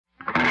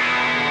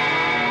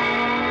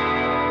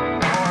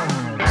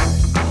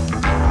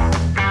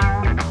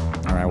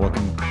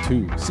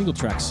to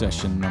SingleTrack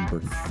Session number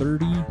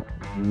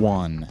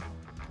 31.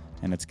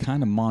 And it's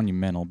kind of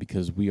monumental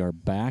because we are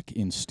back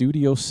in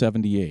Studio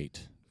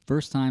 78.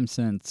 First time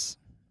since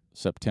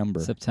September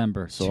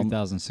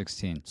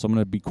 2016. So I'm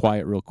going to be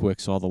quiet real quick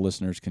so all the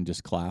listeners can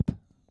just clap.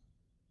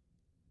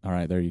 All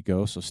right, there you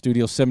go. So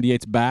Studio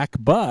 78's back,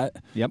 but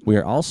we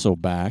are also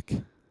back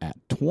at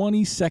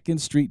 22nd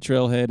Street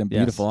Trailhead in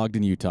beautiful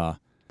Ogden, Utah.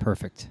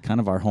 Perfect.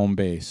 Kind of our home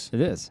base. It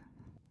is.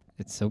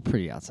 It's so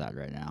pretty outside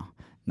right now.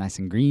 Nice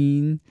and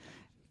green.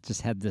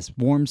 Just had this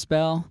warm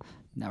spell.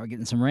 Now we're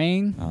getting some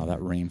rain. Oh,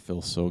 that rain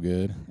feels so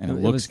good, and it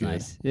looks good.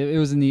 Nice. It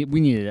was neat.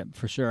 We needed it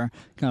for sure.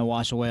 Kind of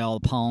wash away all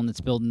the pollen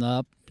that's building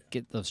up.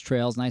 Get those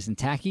trails nice and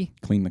tacky.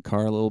 Clean the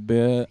car a little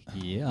bit.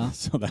 Yeah.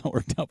 So that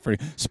worked out for you.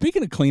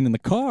 Speaking of cleaning the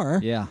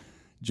car,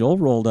 Joel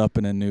rolled up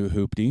in a new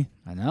hoopty.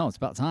 I know. It's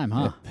about time,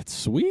 huh? That's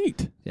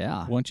sweet.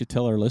 Yeah. Why don't you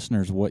tell our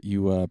listeners what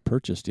you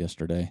purchased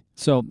yesterday?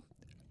 So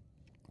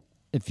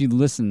if you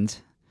listened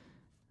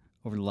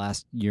over the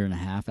last year and a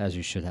half, as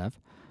you should have,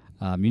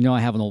 you know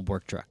I have an old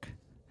work truck.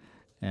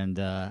 And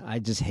I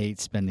just hate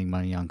spending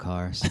money on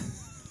cars.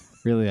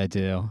 Really, I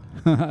do.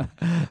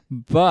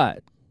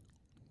 But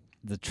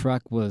the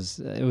truck was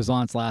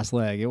on its last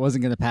leg. It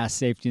wasn't going to pass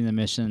safety in the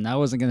mission. I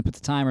wasn't going to put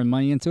the time and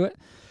money into it.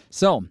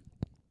 So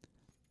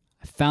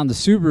I found the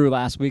Subaru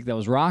last week that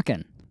was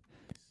rocking.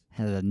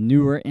 Had a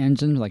newer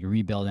engine, like a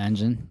rebuild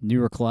engine,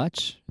 newer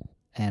clutch.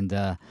 And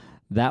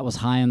that was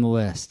high on the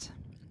list.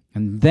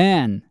 And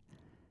then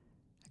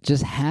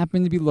just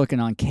happened to be looking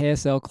on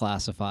KSL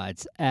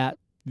classifieds at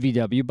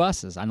VW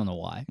buses. I don't know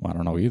why. Well, I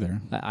don't know either.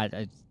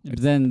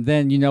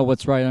 Then you know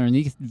what's right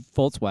underneath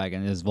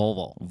Volkswagen is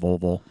Volvo.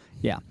 Volvo.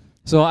 Yeah.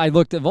 So I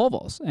looked at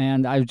Volvos,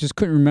 and I just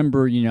couldn't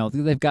remember,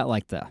 they've got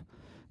like the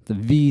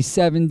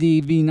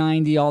V70,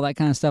 V90, all that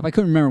kind of stuff. I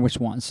couldn't remember which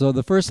one. So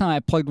the first time I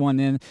plugged one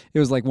in, it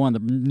was like one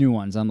of the new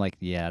ones. I'm like,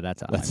 yeah,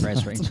 that's out of my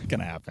price range. That's not going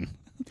to happen.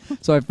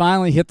 So I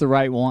finally hit the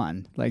right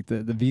one, like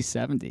the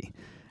V70.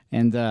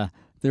 And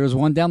there was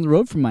one down the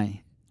road from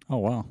me. Oh,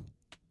 wow.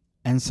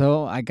 And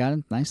so I got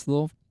a nice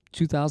little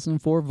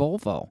 2004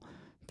 Volvo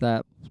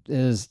that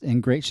is in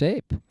great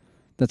shape.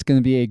 That's going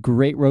to be a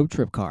great road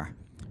trip car.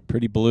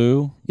 Pretty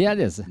blue. Yeah, it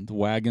is. The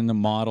wagon, the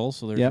model,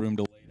 so there's room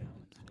to lay down.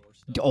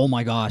 Oh,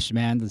 my gosh,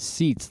 man. The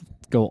seats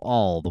go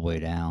all the way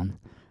down.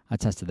 I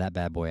tested that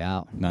bad boy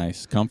out.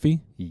 Nice. Comfy?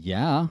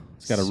 Yeah.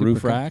 It's got a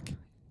roof rack?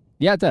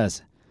 Yeah, it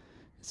does.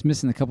 It's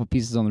missing a couple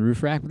pieces on the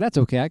roof rack, but that's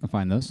okay. I can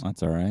find those.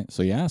 That's all right.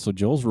 So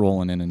Joel's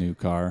rolling in a new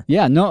car.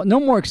 Yeah, no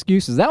more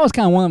excuses. That was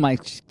kind of one of my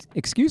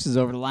excuses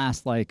over the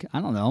last, 8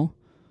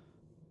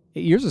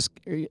 years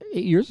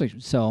or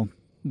so,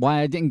 why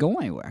I didn't go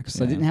anywhere,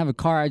 because I didn't have a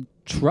car I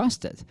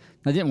trusted.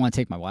 I didn't want to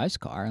take my wife's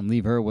car and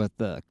leave her with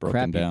the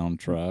broken down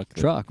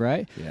truck,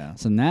 right? Yeah.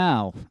 So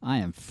now I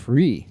am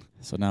free.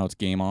 So now it's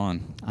game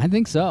on. I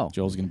think so.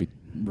 Joel's going to be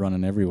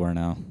running everywhere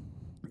now.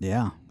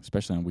 Yeah.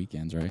 Especially on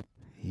weekends, right?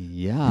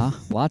 Yeah,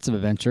 lots of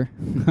adventure.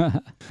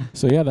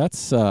 So yeah,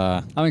 that's.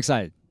 I'm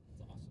excited.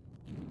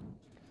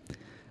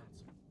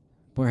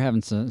 We're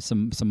having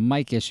some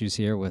mic issues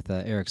here with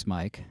Eric's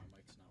mic.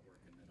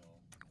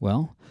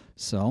 Well,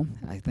 so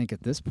I think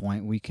at this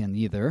point we can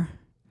either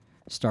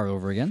start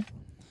over again.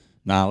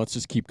 Nah, let's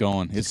just keep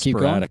going. It's keep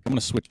sporadic. going? I'm going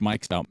to switch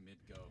mics out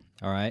mid-go.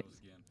 All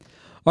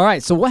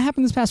right. So what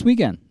happened this past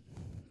weekend?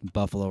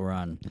 Buffalo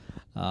Run.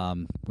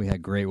 We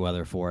had great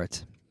weather for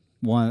it.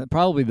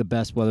 Probably the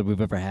best weather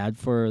we've ever had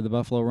for the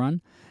Buffalo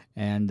Run.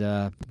 And,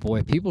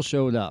 boy, people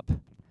showed up,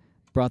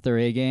 brought their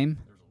A game,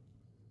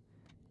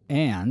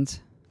 and,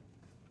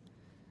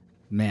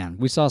 man,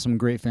 we saw some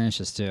great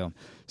finishes, too.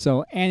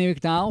 So Annie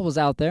McDowell was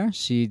out there.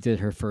 She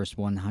did her first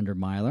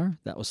 100-miler.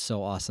 That was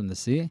so awesome to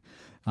see.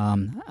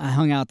 I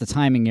hung out at the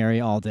timing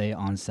area all day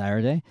on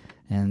Saturday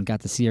and got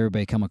to see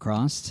everybody come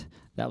across.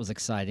 That was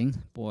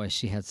exciting. Boy,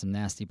 she had some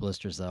nasty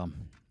blisters, though.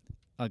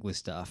 Ugly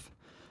stuff.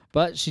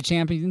 But she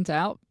championed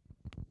out.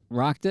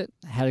 Rocked it,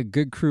 had a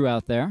good crew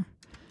out there,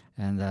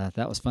 and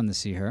that was fun to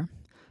see her.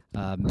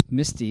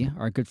 Misty,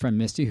 our good friend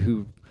Misty,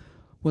 who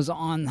was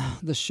on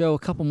the show a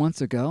couple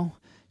months ago,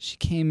 she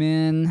came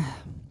in,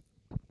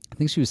 I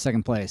think she was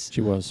second place.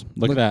 She was.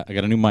 Look at that. I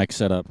got a new mic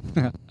set up.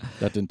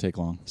 That didn't take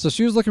long. So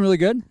she was looking really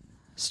good,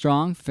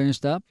 strong,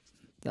 finished up.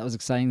 That was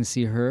exciting to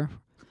see her.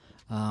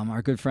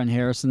 Our good friend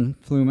Harrison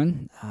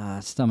Fluman,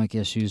 stomach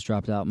issues,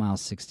 dropped out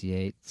miles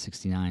 68,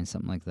 69,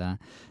 something like that.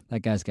 That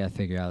guy's got to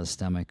figure out his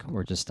stomach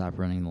or just stop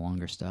running the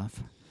longer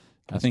stuff.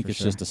 I think it's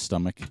just a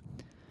stomach.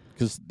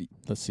 Because,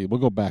 let's see, we'll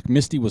go back.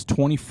 Misty was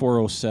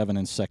 24:07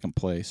 in second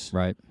place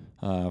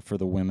for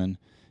the women.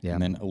 Yeah.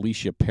 And then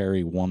Alicia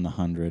Perry won the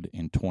 100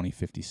 in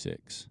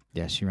 20:56.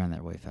 Yeah, she ran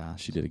that way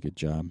fast. She did a good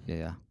job.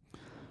 Yeah.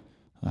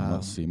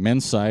 Let's see.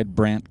 Men's side,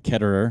 Brant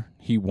Ketterer,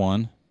 he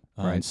won.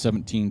 In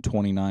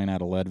 17:29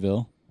 out of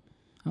Leadville.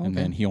 Okay. And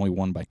then he only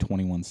won by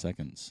 21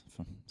 seconds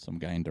from some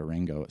guy in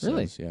Durango, it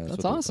really? says. Yeah,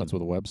 that's awesome. That's what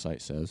the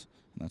website says.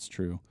 And that's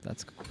true.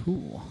 That's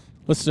cool.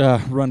 Let's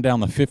run down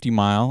the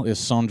 50-mile. Is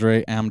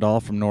Sondre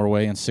Amdahl from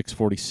Norway in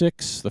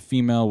 6:46. The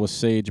female was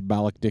Sage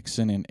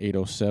Ballack-Dixon in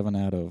 8:07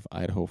 out of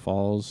Idaho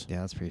Falls. Yeah,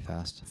 that's pretty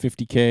fast.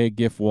 50K,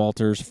 Giff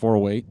Walters,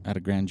 408 out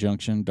of Grand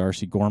Junction.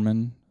 Darcy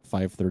Gorman,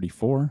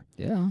 5:34.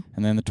 Yeah.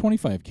 And then the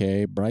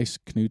 25K, Bryce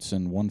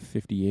Knutson,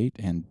 1:58,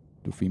 and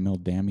the female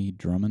Dammy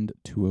Drummond,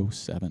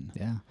 2:07.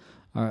 Yeah.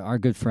 Our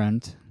good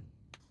friend,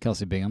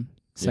 Kelsey Bingham,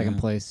 second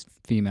place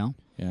female.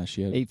 Yeah,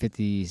 she had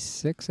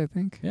 8:56, I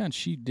think. Yeah, and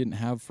she didn't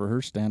have, for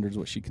her standards,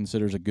 what she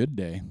considers a good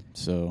day.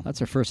 So that's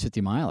her first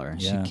 50-miler,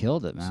 and she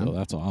killed it, man. So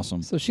that's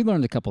awesome. So she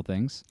learned a couple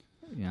things,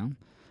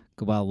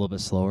 go out a little bit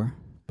slower.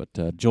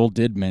 But Joel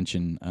did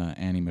mention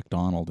Annie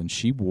McDonald, and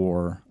she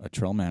wore a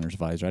TrailManners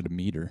visor. I had to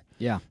meet her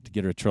to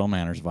get her a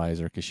TrailManners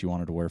visor because she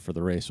wanted to wear for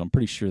the race. So I'm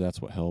pretty sure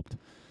that's what helped.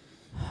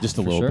 Just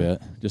a little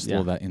bit. Just a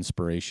little of that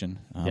inspiration.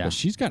 But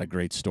she's got a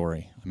great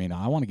story. I mean,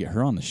 I want to get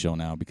her on the show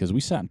now because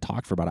we sat and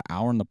talked for about an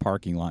hour in the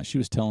parking lot. She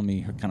was telling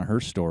me her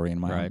story.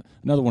 And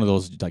another one of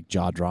those like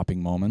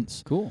jaw-dropping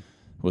moments. Cool.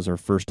 Was her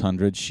first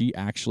 100. She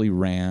actually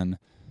ran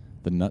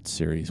the Nut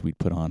Series we'd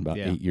put on about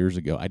 8 years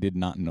ago. I did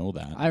not know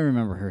that. I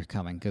remember her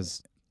coming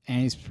because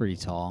Annie's pretty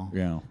tall.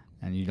 Yeah.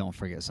 And you don't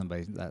forget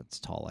somebody that's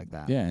tall like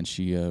that. Yeah, and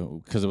she,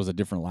 because it was a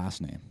different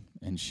last name.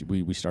 And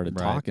we started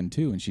talking,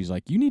 too, and she's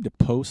like, you need to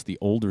post the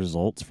old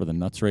results for the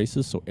Nuts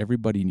races so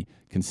everybody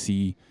can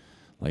see,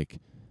 like,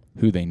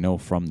 who they know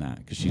from that.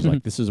 Because she's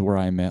like, this is where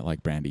I met,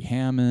 like, Brandy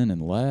Hammond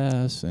and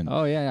Les. And,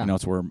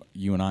 it's where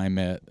you and I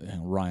met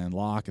Ryan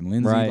Locke and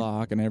Lindsay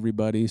Locke and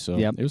everybody. So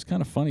it was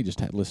kind of funny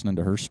just listening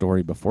to her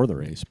story before the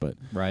race. But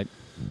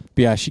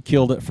yeah, she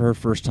killed it for her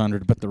first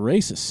 100. But the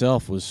race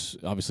itself was,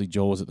 obviously,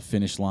 Joel was at the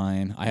finish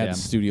line. I had the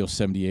Studio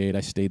 78. I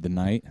stayed the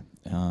night.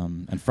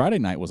 And Friday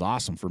night was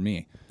awesome for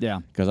me.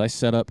 Yeah. Because I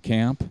set up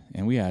camp,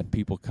 and we had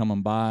people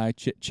coming by,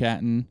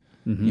 chit-chatting.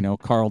 Mm-hmm.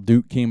 Carl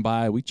Duke came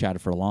by. We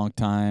chatted for a long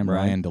time.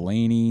 Ryan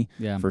Delaney.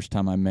 Yeah. First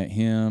time I met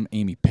him.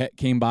 Amy Pett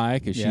came by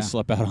because she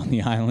slept out on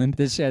the island.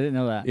 Did she? I didn't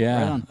know that.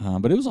 Yeah.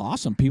 Right but it was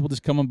awesome. People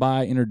just coming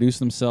by, introduced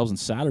themselves, and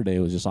Saturday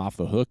was just off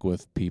the hook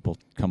with people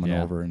coming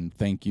over and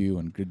thank you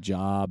and good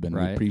job and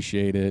we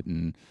appreciate it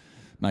and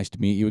nice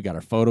to meet you. We got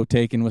our photo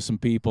taken with some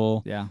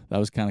people. Yeah. That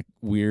was kind of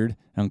weird,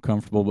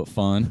 uncomfortable, but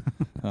fun.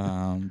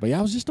 But yeah,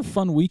 it was just a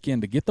fun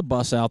weekend to get the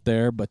bus out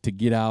there, but to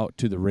get out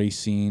to the race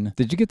scene.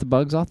 Did you get the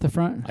bugs off the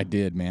front? I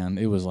did, man.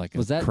 It was like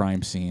a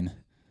crime scene.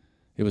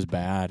 It was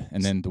bad.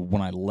 And then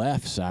when I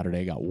left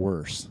Saturday, it got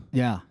worse.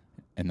 Yeah.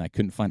 And I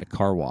couldn't find a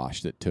car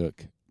wash that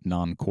took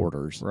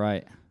non-quarters.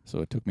 Right. So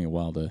it took me a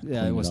while to clean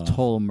it was off.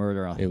 Total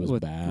murder. It was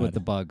bad with the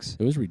bugs.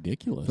 It was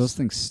ridiculous. Those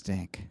things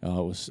stink.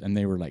 And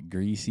they were like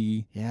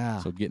greasy. Yeah.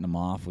 So getting them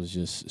off was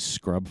just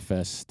scrub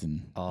fest,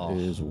 and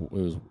it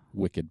was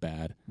wicked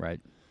bad. Right.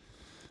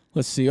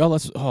 Let's see.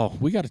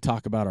 We got to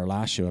talk about our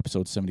last show,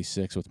 episode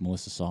 76, with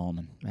Melissa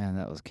Solomon. Man,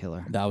 that was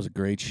killer. That was a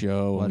great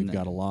show. We've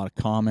got a lot of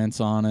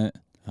comments on it.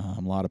 A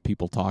lot of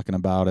people talking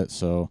about it.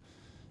 So,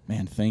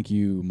 man, thank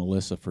you,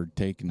 Melissa, for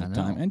taking the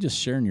time and just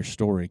sharing your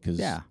story because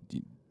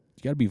you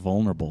got to be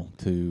vulnerable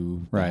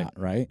to that,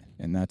 right?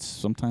 And that's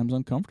sometimes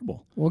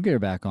uncomfortable. We'll get her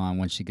back on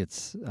when she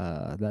gets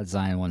that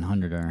Zion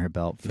 100 on her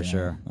belt for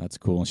sure. That's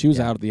cool. And she was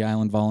out at the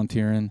island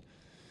volunteering.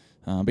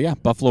 But yeah,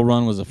 Buffalo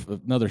Run was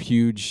another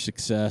huge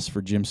success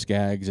for Jim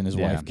Skaggs and his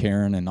wife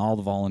Karen and all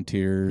the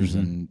volunteers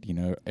and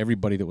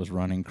everybody that was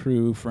running,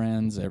 crew,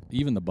 friends,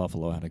 even the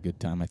Buffalo had a good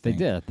time. I think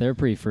they did. They were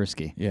pretty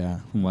frisky.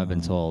 Yeah, from what I've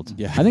been told.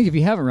 Yeah, I think if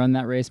you haven't run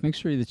that race, make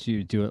sure that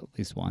you do it at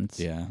least once.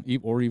 Yeah,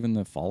 or even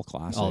the Fall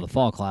Classic. Oh, the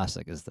Fall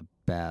Classic is the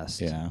best.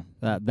 Yeah,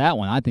 that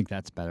one I think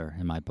that's better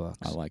in my books.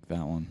 I like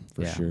that one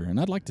for sure, and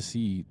I'd like to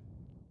see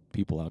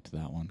people out to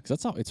that one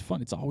because it's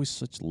fun. It's always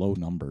such low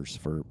numbers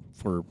for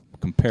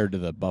compared to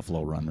the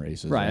Buffalo Run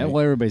races. Right.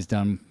 Well, everybody's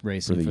done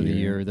racing for the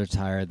year. They're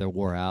tired. They're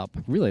wore out.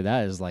 But really,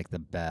 that is like the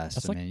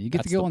best. You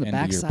get to go on the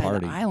backside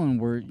of the island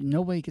where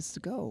nobody gets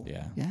to go.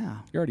 Yeah. Yeah.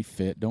 You're already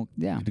fit. To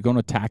go and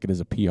attack it as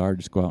a PR,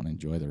 just go out and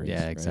enjoy the race.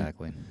 Yeah,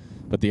 exactly.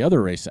 Right? But the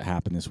other race that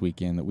happened this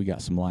weekend that we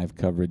got some live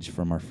coverage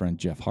from our friend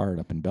Jeff Hart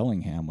up in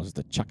Bellingham was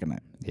the Chuckanut.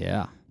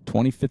 Yeah.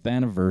 25th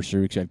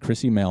anniversary. We had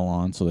Chrissy Mail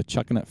on. So the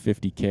Chuckanut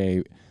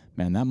 50K.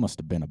 Man, that must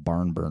have been a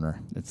barn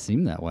burner. It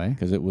seemed that way.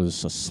 Because it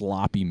was a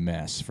sloppy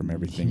mess from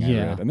everything I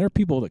read. And there are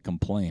people that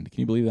complained. Can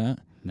you believe that?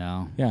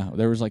 No. Yeah,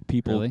 there was like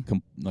people,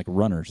 like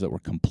runners that were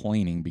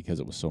complaining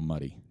because it was so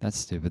muddy. That's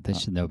stupid. They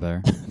should know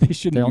better. They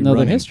shouldn't. They don't know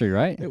their history,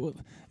 right?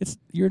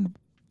 You're in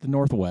the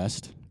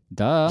Northwest.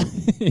 Duh.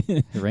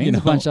 It rains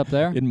a bunch up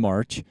there. In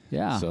March.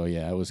 Yeah. So,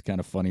 yeah, it was kind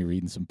of funny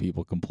reading some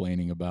people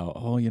complaining about,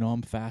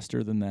 I'm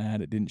faster than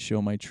that. It didn't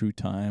show my true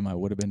time. I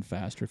would have been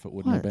faster if it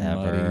wouldn't have been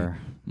muddy. I'm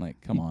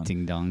like, come on.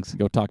 Ding-dongs.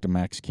 Go talk to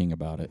Max King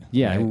about it.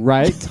 Yeah,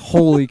 right?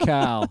 Holy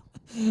cow.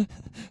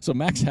 So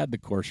Max had the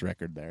course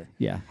record there.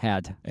 Yeah,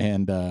 had.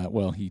 And,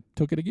 he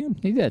took it again.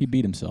 He did. He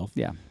beat himself.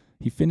 Yeah.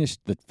 He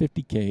finished the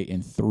 50K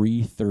in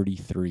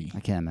 3:33. I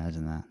can't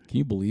imagine that. Can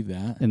you believe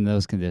that? In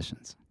those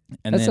conditions.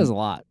 And that says a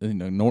lot.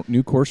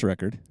 New course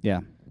record.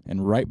 Yeah.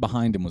 And right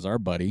behind him was our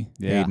buddy,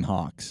 Hayden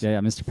Hawks. Yeah,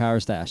 Mr. Power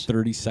Stash.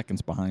 30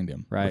 seconds behind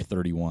him. Right. Or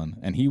 31.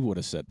 And he would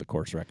have set the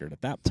course record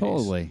at that pace.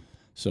 Totally.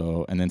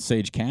 So, and then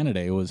Sage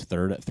Canaday was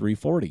third at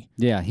 3:40.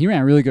 Yeah, he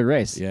ran a really good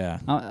race. Yeah.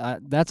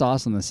 That's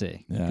awesome to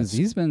see. Yeah, because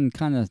he's been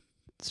kind of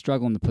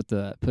struggling to put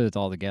it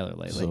all together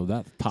lately. So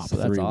that top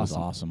three was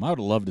awesome. I would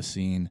have loved to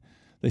seen.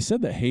 They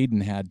said that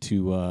Hayden had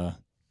to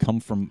come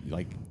from,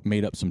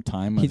 made up some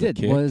time. He did.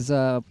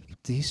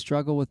 Did he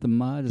struggle with the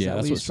mud?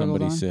 That's what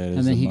somebody said.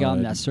 And then he got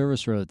on that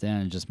service road at the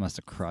end and just must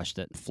have crushed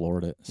it.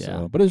 Floored it. Yeah.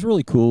 So, but it was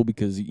really cool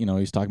because,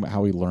 he's talking about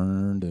how he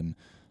learned and,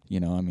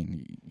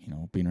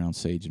 being around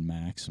Sage and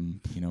Max and,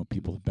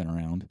 people have been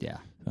around. Yeah.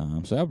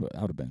 So that would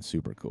have been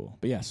super cool.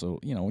 But yeah, so,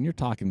 when you're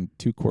talking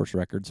 2 course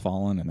records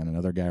falling and then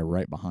another guy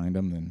right behind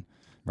him, then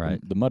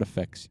the mud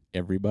affects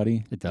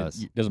everybody. It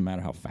does. It doesn't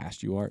matter how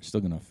fast you are. It's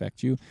still going to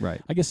affect you. Right.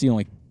 I guess the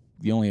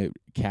only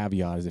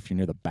caveat is if you're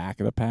near the back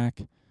of the pack,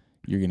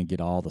 you're going to get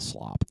all the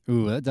slop.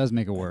 Ooh, that does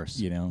make it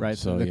worse. Right?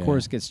 So the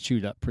course gets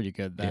chewed up pretty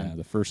good then. Yeah,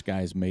 the first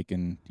guy's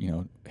making,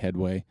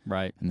 headway.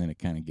 Right. And then it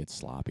kind of gets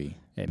sloppy.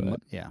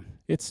 Yeah.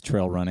 It's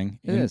trail running.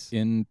 It is.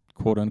 In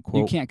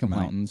quote-unquote you can't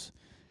complain. Mountains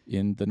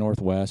in the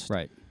Northwest.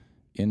 Right.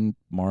 In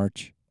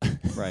March.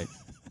 Right.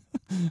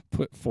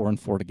 Put 4 and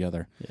 4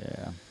 together.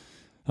 Yeah.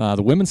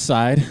 The women's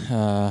side,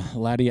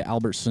 Ladia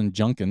Albertson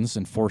Junkins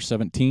in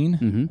 4:17.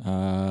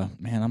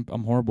 Mm-hmm. Man,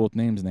 I'm horrible with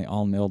names, and they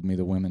all nailed me.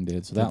 The women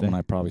did, so that one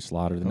I probably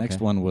slaughtered. The next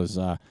one was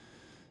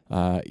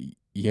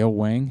Yeo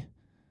Wang.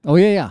 Oh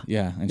yeah.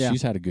 Yeah, and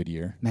she's had a good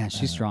year. Man,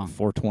 she's strong.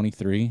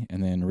 4:23,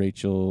 and then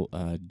Rachel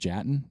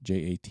Jatten,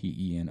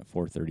 Jaten at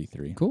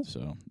 4:33. Cool.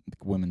 So the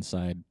women's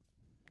side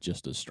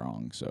just as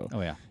strong. So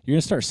oh yeah, you're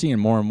gonna start seeing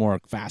more and more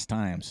fast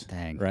times.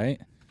 Dang. Right?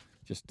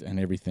 Just and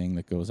everything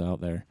that goes out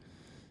there.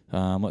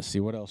 Let's see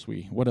what else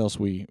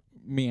we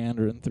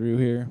meandering through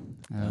here.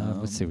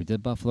 Let's see. We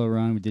did Buffalo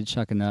Run. We did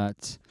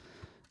Chuckanut.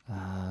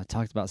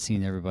 Talked about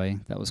seeing everybody.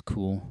 That was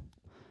cool.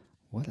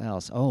 What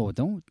else? Oh,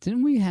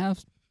 didn't we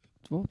have?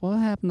 What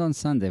happened on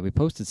Sunday? We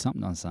posted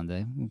something on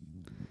Sunday.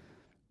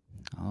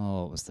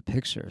 Oh, it was the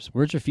pictures.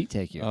 Where'd your feet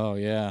take you? Oh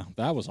yeah,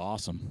 that was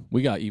awesome.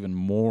 We got even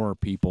more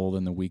people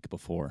than the week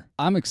before.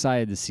 I'm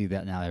excited to see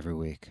that now every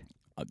week.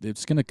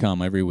 It's going to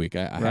come every week.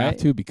 I have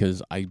to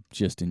because I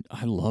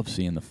love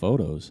seeing the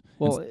photos.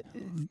 Well,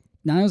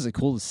 not only is it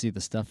cool to see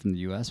the stuff from the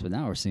U.S., but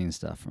now we're seeing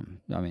stuff from,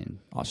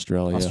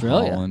 Australia.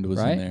 Holland was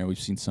in there. We've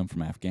seen some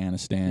from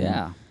Afghanistan.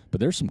 Yeah. But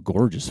there's some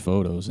gorgeous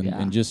photos.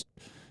 And just,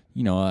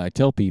 I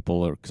tell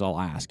people, because I'll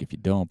ask if you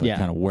don't, but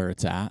kind of where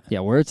it's at. Yeah,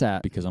 where it's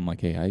at. Because I'm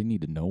like, hey, I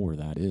need to know where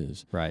that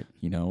is. Right.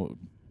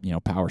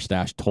 Power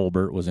Stash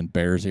Tolbert was in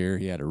Bears Ear.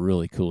 He had a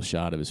really cool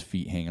shot of his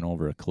feet hanging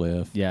over a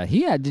cliff. Yeah,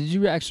 he had. Did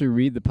you actually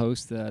read the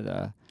post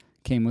that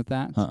came with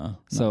that?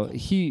 So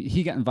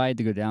he got invited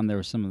to go down there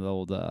with some of the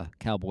old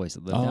cowboys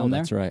that live down there. Oh,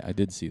 that's right. I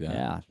did see that.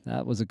 Yeah,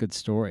 that was a good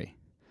story.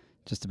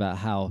 Just about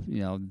how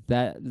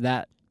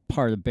that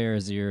part of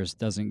Bears Ears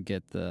doesn't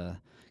get the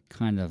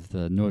kind of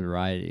the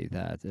notoriety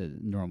that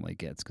it normally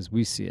gets because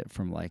we see it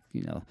from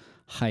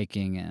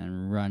hiking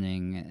and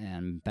running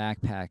and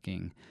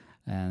backpacking.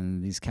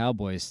 And these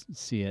cowboys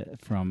see it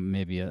from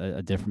maybe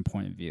a different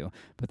point of view,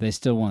 but they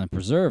still want to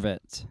preserve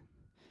it.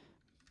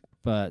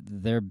 But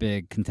their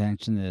big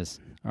contention is,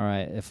 all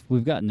right, if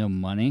we've got no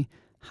money,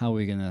 how are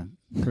we going to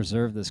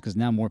preserve this? Because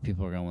now more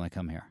people are going to want to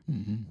come here.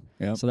 Mm-hmm.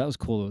 Yep. So that was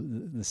cool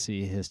to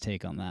see his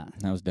take on that.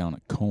 That was down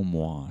at Comb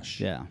Wash.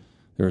 Yeah.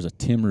 There was a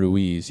Tim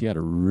Ruiz. He had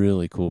a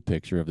really cool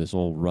picture of this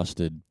old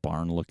rusted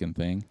barn-looking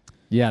thing.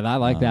 Yeah, I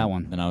like that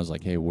one. And I was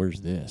like, hey, where's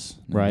this?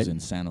 And right. It was in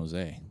San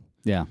Jose.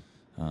 Yeah.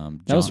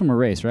 That was from a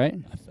race, right?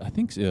 I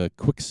think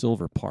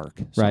Quicksilver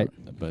Park. So, right.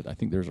 But I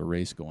think there's a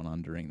race going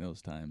on during those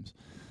times.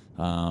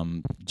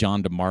 John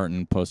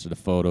DeMartin posted a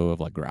photo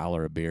of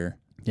growler of beer.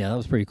 Yeah, that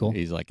was pretty cool.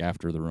 He's like,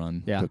 after the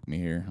run, took me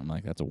here. I'm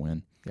like, that's a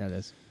win. Yeah, it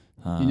is.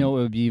 You know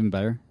what would be even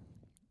better?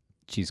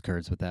 Cheese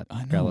curds with that.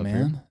 I know,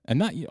 man. Beer. And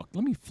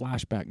let me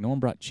flash back. No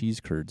one brought cheese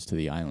curds to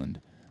the island.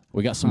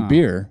 We got some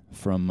beer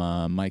from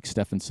Mike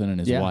Stephenson and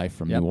his wife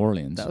from New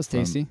Orleans. That was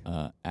tasty.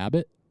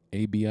 Abbott.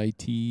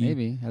 ABIT.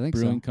 Maybe, I think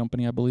Brewing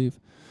Company, I believe.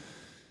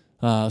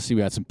 Let's see, we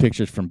had some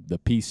pictures from the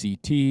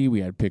PCT. We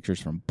had pictures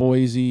from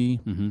Boise.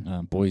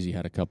 Mm-hmm. Boise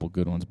had a couple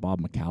good ones.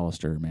 Bob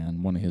McAllister,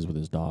 man, one of his with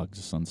his dogs.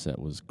 The sunset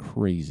was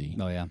crazy.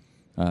 Oh, yeah.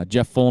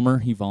 Jeff Fulmer,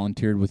 he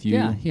volunteered with you.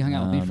 Yeah, he hung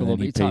out with me for a little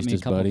bit. He taught me a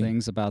couple buddy.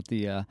 things about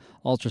the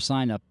Ultra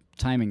Sign Up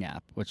timing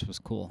app, which was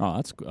cool.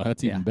 Oh,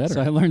 that's even better.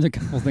 So I learned a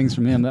couple things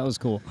from him. That was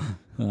cool.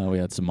 We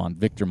had some on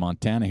Victor,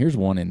 Montana. Here's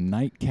one in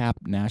Nightcap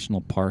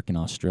National Park in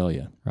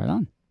Australia. Right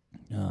on.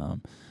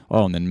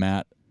 And then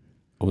Matt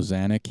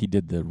Ozanek, he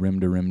did the rim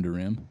to rim to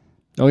rim.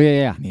 Oh,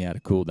 yeah. And he had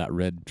that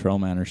red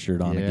TrailManners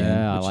shirt on again.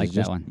 Yeah, I which like is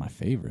that just one. My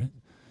favorite.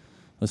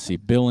 Let's see,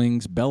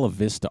 Billings, Bella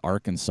Vista,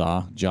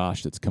 Arkansas.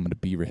 Josh, that's coming to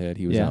Beaverhead.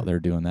 He was out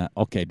there doing that.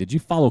 Okay, did you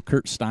follow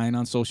Kurt Stein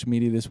on social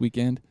media this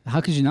weekend?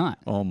 How could you not?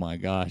 Oh, my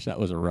gosh, that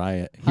was a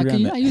riot. How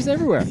can you not? He was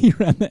everywhere. He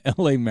ran the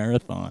L.A.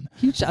 Marathon.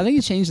 I think he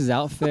changed his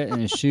outfit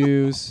and his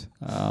shoes.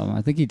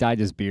 I think he dyed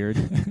his beard.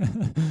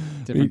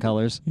 Different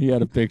colors. He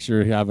had a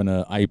picture having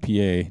an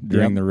IPA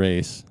during the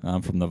race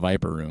from the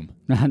Viper Room.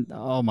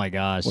 Oh, my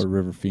gosh. Where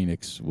River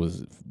Phoenix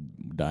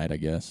died, I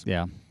guess.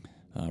 Yeah.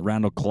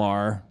 Randall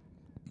Clark,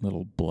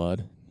 little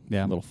blood.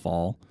 Yeah. Little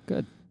fall.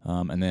 Good.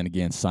 And then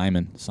again,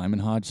 Simon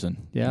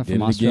Hodgson. Yeah, he from did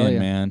it Australia.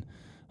 again,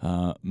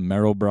 man.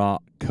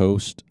 Marrowbrook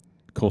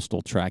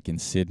Coastal Track in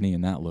Sydney,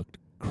 and that looked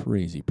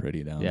crazy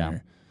pretty down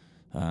there.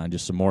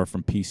 Just some more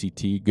from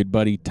PCT. Good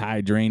buddy Ty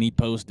Draney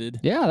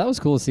posted. Yeah, that was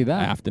cool to see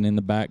that. Afton in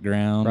the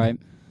background. Right.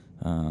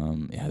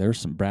 There's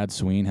some. Brad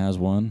Sween has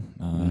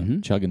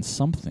one. Chugging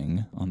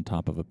something on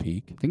top of a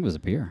peak. I think it was a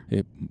beer.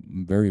 It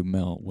very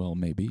well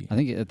may be. I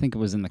think it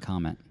was in the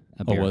comment.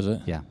 A beer. Oh, was it?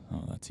 Yeah.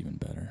 Oh, that's even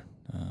better.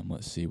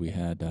 Let's see. We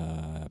had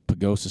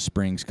Pagosa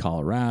Springs,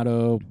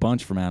 Colorado,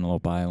 bunch from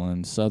Antelope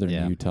Island, southern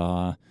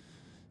Utah,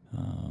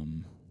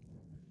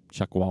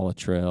 Chuckwalla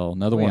Trail,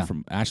 another one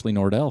from Ashley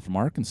Nordell from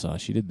Arkansas.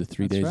 She did the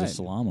 3 days of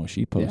Salamo.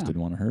 She posted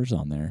one of hers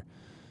on there.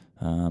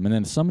 And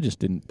then some just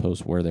didn't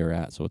post where they were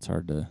at, so it's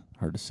hard to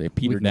say.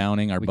 Peter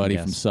Downing, our buddy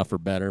from Suffer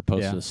Better,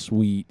 posted a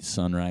sweet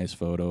sunrise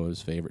photo of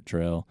his favorite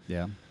trail.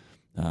 Yeah.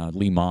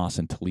 Lee Moss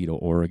in Toledo,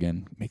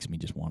 Oregon. Makes me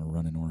just want to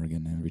run in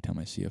Oregon every time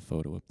I see a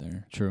photo up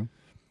there. True.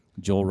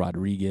 Joel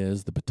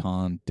Rodriguez, the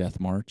Baton Death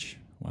March.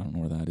 Well, I don't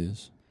know where that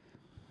is.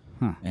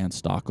 Huh. And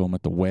Stockholm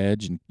at the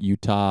Wedge in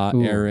Utah.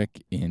 Ooh.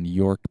 Eric in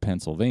York,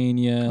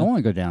 Pennsylvania. I want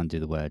to go down and do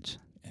the Wedge.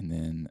 And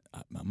then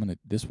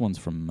this one's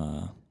from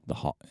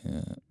the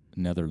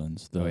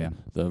Netherlands. The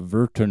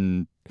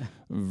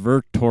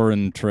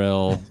Vertoren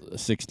Trail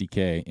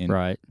 60K in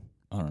right.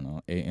 I don't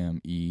know,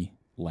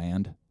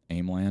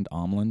 Ameland,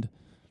 Omelet,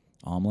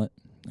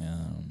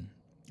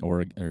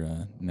 or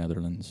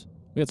Netherlands.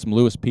 We had some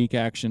Lewis Peak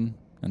action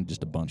and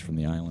just a bunch from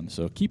the island.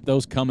 So keep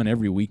those coming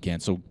every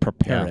weekend. So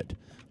prepare it.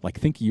 Like,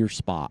 think of your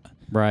spot.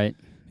 Right.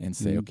 And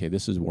say, okay,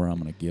 this is where I'm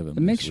going to give them.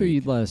 But make sure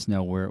you let us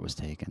know where it was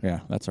taken.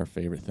 Yeah, that's our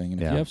favorite thing.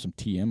 And if you have some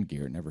TM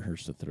gear, it never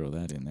hurts to throw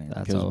that in there.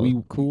 That's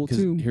cool,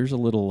 too. Here's a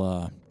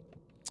little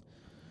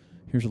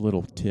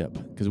tip.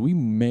 Because we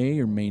may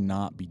or may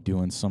not be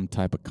doing some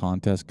type of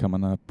contest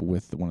coming up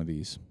with one of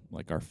these.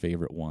 Like our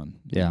favorite one.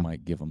 Yeah. We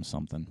might give them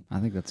something. I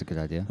think that's a good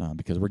idea.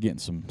 Because we're getting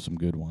some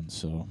good ones.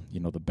 So,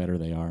 the better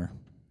they are,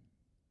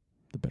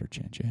 the better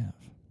chance you have.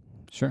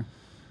 Sure.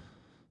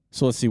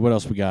 So let's see what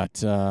else we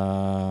got.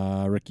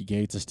 Ricky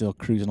Gates is still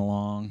cruising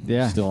along.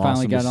 Yeah, still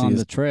finally awesome got to on see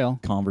the trail.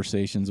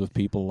 Conversations with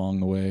people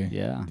along the way.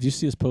 Yeah. Did you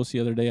see his post the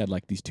other day? I had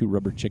like these 2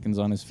 rubber chickens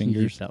on his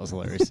fingers. That was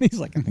hilarious. He's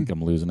like, I think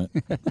I'm losing it.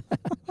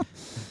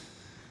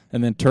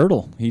 And then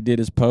Turtle, he did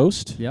his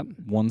post. Yep.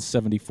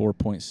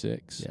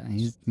 174.6. Yeah,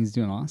 he's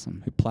doing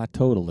awesome. He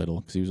plateaued a little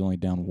because he was only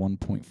down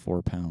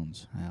 1.4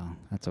 pounds. Well,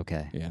 that's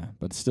okay. Yeah,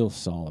 but still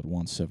solid,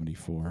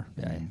 174.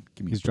 Yeah,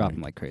 he's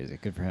dropping like crazy.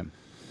 Good for him.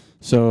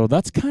 So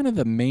that's kind of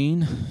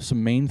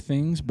some main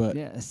things. But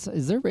yeah,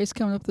 is there a race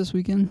coming up this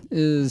weekend?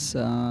 Is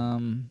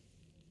Monument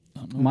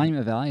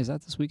Valley, is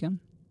that this weekend?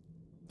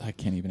 I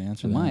can't even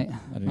answer that. I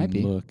didn't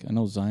even look. I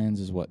know Zion's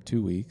is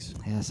 2 weeks?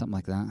 Yeah, something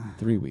like that.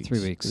 3 weeks.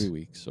 3 weeks. 3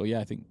 weeks. So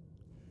I think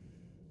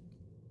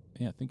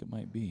it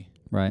might be.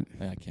 Right.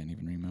 I can't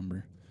even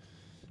remember.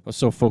 I was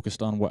so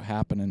focused on what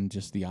happened and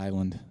just the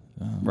island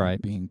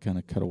being kind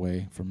of cut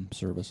away from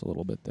service a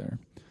little bit there,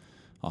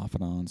 off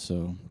and on.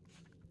 So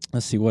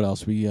let's see what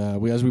else. We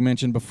as we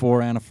mentioned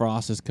before, Anna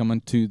Frost is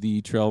coming to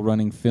the trail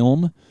running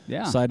film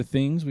side of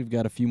things. We've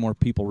got a few more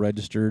people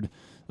registered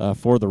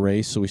for the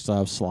race, so we still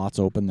have slots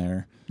open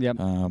there. Yep.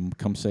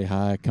 Come say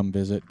hi, come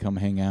visit, come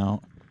hang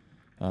out.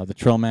 The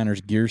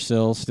TrailManners gear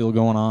sale still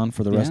going on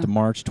for the rest of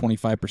March,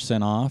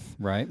 25% off.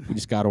 Right. We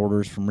just got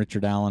orders from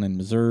Richard Allen in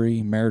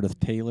Missouri, Meredith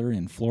Taylor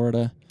in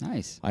Florida.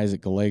 Nice.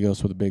 Isaac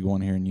Gallegos with a big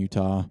one here in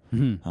Utah.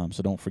 Mm-hmm.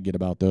 So don't forget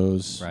about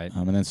those. Right.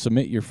 And then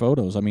submit your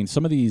photos. I mean,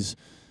 some of these,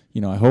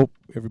 I hope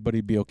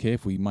everybody'd be okay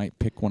if we might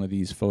pick one of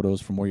these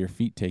photos from where your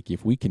feet take you,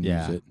 if we can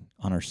use it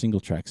on our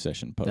SingleTrack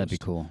Session post. That'd be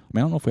cool. I mean,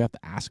 I don't know if we have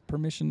to ask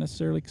permission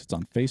necessarily because it's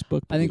on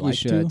Facebook. I think we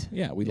should.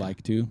 Yeah, we'd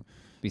like to.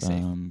 Be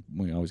safe.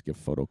 We always give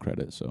photo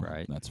credit, so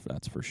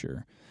that's for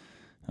sure.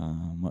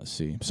 Let's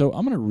see. So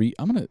I'm gonna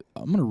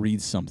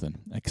read something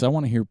because I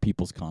want to hear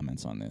people's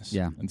comments on this.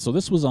 Yeah. And so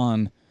this was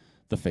on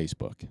the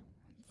Facebook,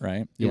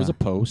 right? It was a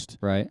post,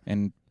 right?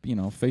 And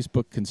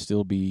Facebook can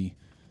still be,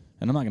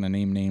 and I'm not gonna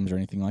name names or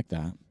anything like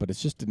that, but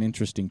it's just an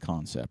interesting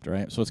concept,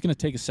 right? So it's gonna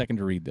take a second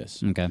to read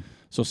this. Okay.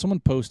 So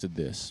someone posted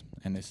this,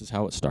 and this is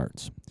how it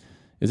starts.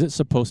 Is it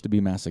supposed to be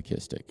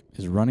masochistic?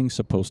 Is running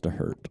supposed to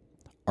hurt?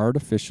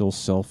 Artificial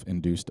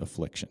self-induced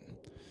affliction.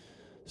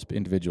 This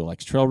individual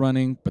likes trail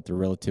running, but they're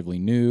relatively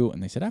new,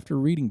 and they said, after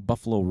reading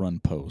Buffalo Run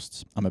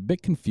posts, I'm a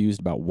bit confused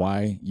about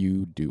why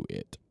you do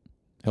it.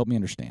 Help me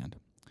understand.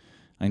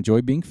 I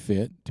enjoy being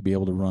fit to be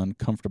able to run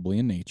comfortably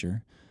in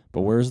nature,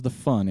 But where's the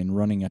fun in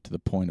running it to the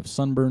point of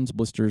sunburns,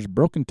 blisters,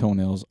 broken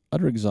toenails,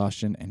 utter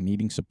exhaustion, and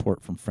needing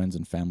support from friends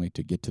and family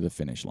to get to the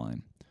finish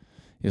line?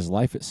 Is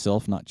life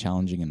itself not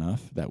challenging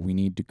enough that we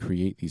need to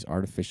create these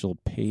artificial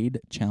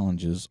paid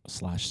challenges /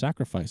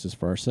 sacrifices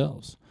for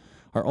ourselves?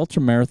 Are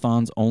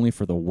ultramarathons only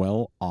for the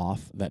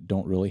well-off that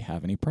don't really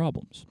have any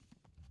problems?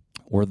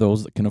 Or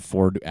those that can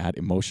afford to add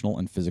emotional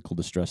and physical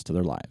distress to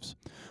their lives?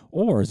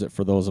 Or is it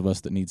for those of us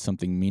that need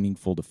something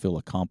meaningful to feel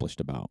accomplished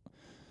about?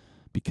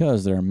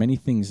 Because there are many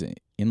things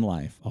in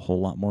life a whole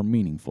lot more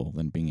meaningful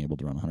than being able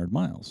to run 100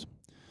 miles.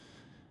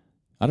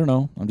 I don't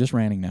know, I'm just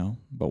ranting now,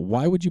 but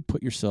why would you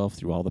put yourself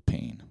through all the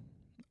pain,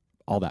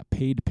 all that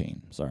paid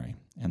pain,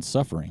 and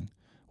suffering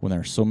when there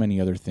are so many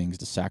other things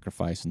to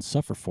sacrifice and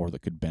suffer for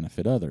that could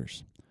benefit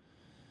others?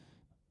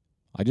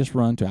 I just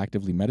run to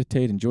actively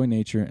meditate, enjoy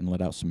nature, and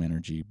let out some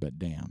energy, but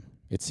damn,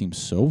 it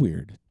seems so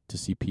weird to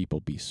see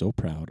people be so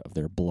proud of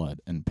their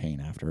blood and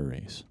pain after a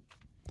race.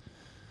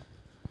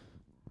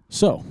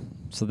 So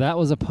that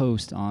was a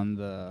post on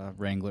the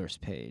Wranglers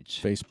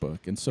page,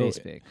 Facebook, and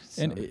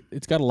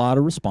it's got a lot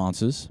of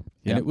responses,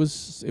 and it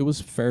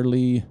was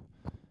fairly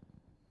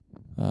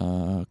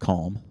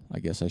calm, I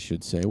guess I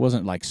should say. It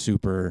wasn't like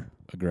super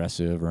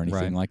aggressive or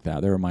anything like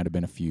that. There might have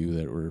been a few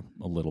that were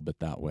a little bit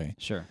that way.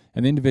 Sure.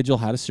 And the individual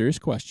had a serious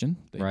question.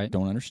 They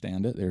don't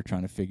understand it. They were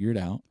trying to figure it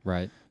out.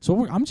 Right.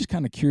 So I'm just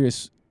kind of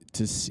curious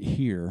to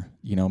hear.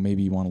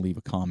 Maybe you want to leave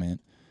a comment,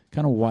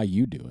 kind of why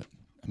you do it.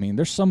 I mean,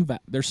 there's some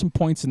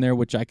points in there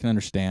which I can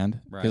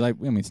understand, because I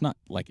mean, it's not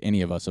like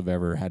any of us have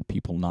ever had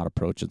people not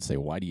approach it and say,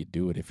 why do you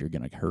do it if you're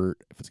going to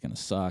hurt, if it's going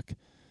to suck, if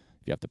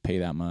you have to pay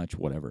that much,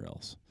 whatever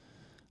else.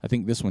 I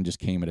think this one just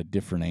came at a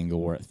different angle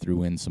where it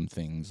threw in some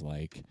things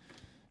like,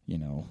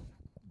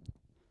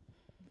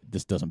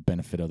 this doesn't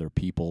benefit other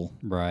people.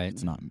 Right.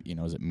 It's not,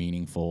 is it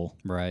meaningful?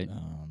 Right.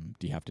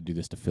 Do you have to do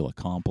this to feel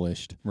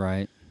accomplished?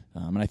 Right.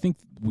 And I think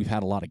we've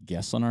had a lot of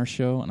guests on our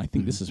show, and I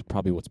think this is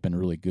probably what's been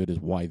really good is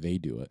why they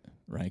do it,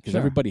 right? Because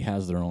everybody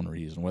has their own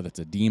reason, whether it's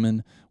a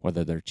demon,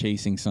 whether they're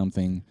chasing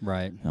something.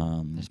 Right.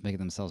 Just making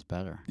themselves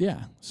better.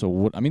 Yeah.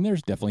 So,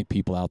 there's definitely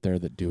people out there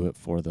that do it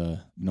for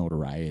the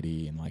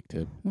notoriety and like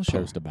to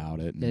post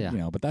about it.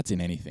 And, but that's in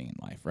anything in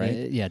life, right?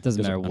 It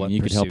doesn't matter what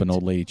you could help an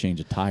old lady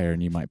change a tire,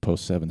 and you might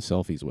post 7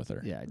 selfies with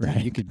her. Yeah.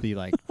 Right? You could be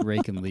like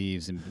raking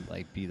leaves and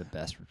like be the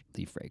best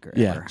leaf raker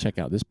ever. Yeah. Check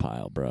out this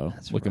pile, bro.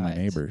 Look at my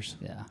neighbors.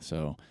 Yeah.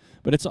 So,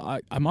 but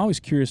I'm always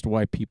curious to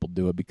why people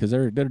do it, because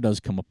there does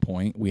come a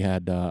point. We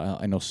had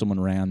I know someone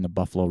ran the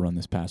Buffalo Run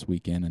this past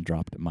weekend and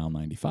dropped at mile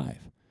 95.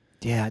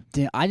 Yeah,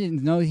 I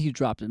didn't know he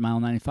dropped at mile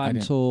 95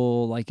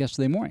 until like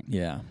yesterday morning.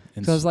 Yeah,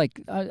 because I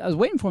was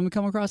waiting for him to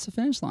come across the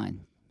finish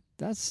line.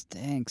 That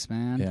stinks,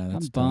 man. Yeah,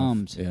 that's I'm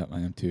bummed. Tough. Yeah, I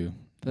am too.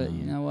 But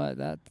you know what?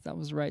 That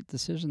was the right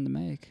decision to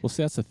make. Well,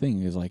 see, that's the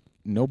thing is like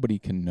nobody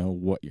can know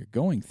what you're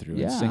going through.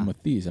 Yeah. And same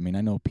with these. I mean,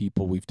 I know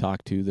people we've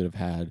talked to that have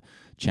had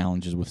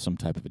challenges with some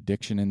type of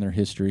addiction in their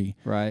history.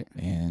 Right.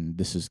 And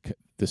this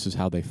is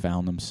how they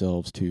found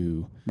themselves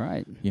to,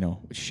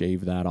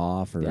 shave that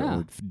off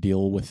or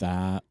deal with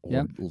that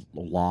or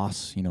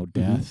loss,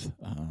 death,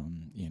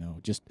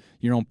 just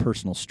your own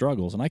personal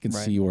struggles. And I can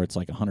see where it's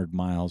like 100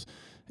 miles.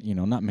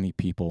 Not many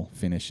people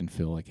finish and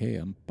feel like, hey,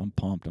 I'm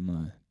pumped. I'm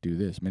going to do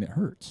this. I mean, it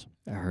hurts.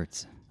 It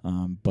hurts.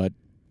 But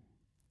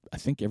I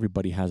think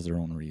everybody has their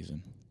own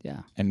reason.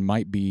 Yeah. And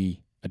might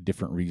be a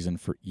different reason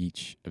for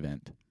each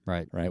event.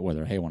 Right. Right.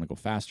 Whether, hey, I want to go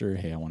faster.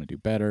 Hey, I want to do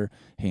better.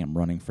 Hey, I'm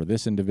running for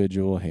this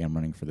individual. Hey, I'm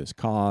running for this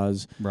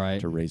cause.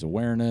 Right. To raise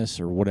awareness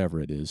or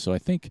whatever it is. So I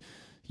think,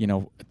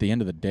 at the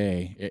end of the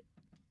day,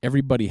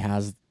 everybody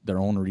has their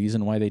own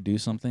reason why they do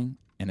something,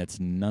 and it's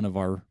none of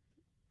our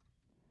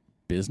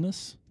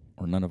business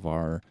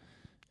or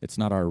it's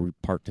not our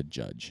part to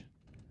judge.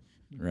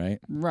 Right.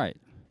 Right.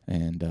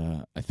 And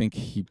I think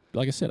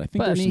like I said,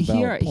 but there's some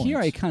valid points. Here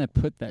I kind of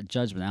put that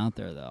judgment out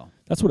there, though.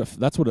 That's what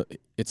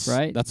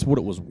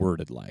it was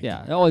worded like.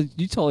 Yeah. Oh,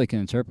 you totally can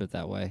interpret it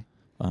that way.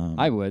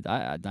 I would.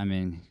 I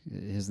mean,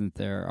 isn't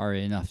there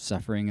already enough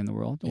suffering in the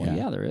world? Well,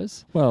 yeah, there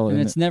is. Well, and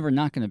it's never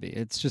not going to be.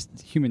 It's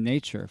just human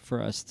nature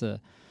for us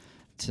to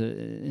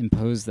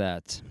impose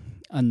that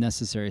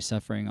unnecessary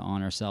suffering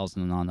on ourselves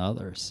and on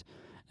others.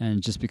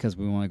 And just because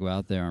we want to go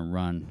out there and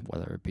run,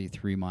 whether it be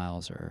 3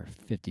 miles or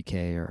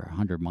 50K or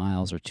 100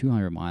 miles or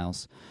 200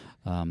 miles,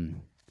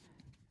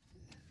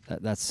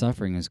 that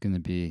suffering is going to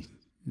be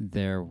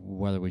there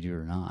whether we do it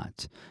or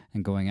not.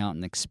 And going out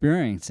and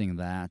experiencing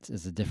that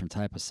is a different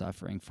type of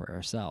suffering for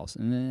ourselves.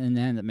 And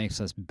then it makes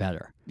us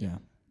better. Yeah.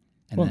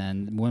 And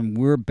then when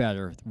we're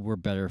better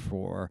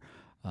for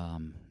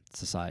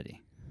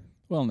society.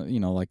 Well,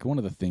 like one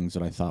of the things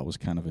that I thought was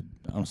kind of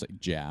I don't say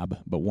jab,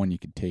 but one you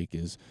could take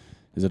is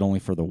it only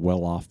for the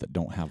well-off that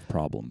don't have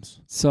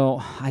problems?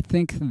 So I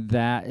think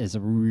that is a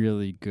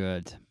really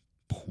good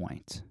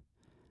point.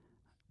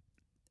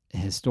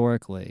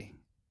 Historically,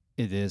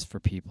 it is for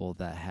people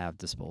that have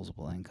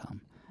disposable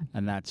income,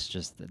 and that's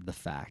just the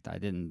fact.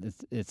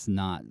 It's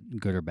not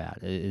good or bad.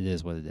 It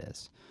is what it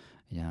is.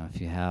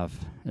 If you have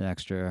an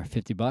extra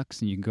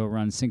 $50 and you can go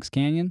run Sinks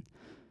Canyon,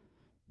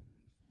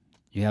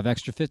 you have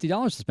extra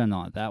 $50 to spend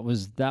on it. That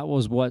was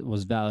what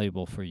was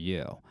valuable for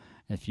you.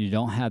 If you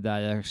don't have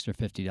that extra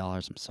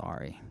 $50, I'm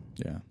sorry.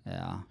 Yeah.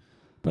 Yeah.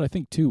 But I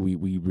think, too,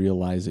 we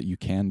realize that you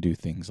can do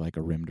things like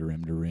a rim to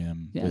rim to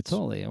rim. Yeah,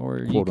 totally.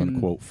 Or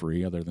quote-unquote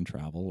free other than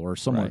travel, or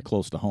somewhere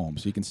close to home.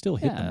 So you can still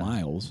hit the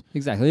miles.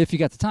 Exactly. If you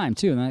got the time,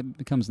 too. And that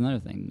becomes another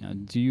thing. You know,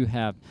 do you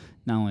have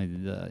not only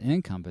the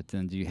income, but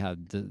then do you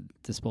have the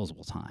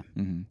disposable time?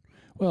 Mm-hmm.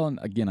 Well, and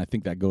again, I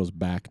think that goes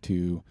back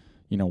to,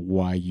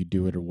 why you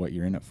do it or what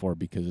you're in it for,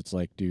 because it's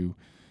like,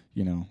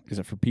 is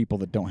it for people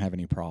that don't have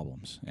any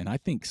problems? And I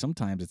think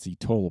sometimes it's the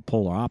total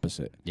polar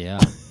opposite. Yeah.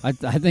 I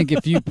think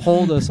if you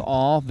polled us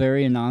all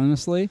very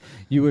anonymously,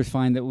 you would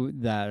find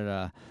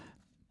that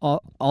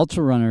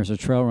ultra runners or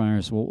trail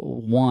runners,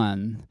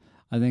 one,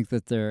 I think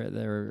that they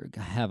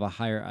have a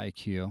higher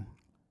IQ.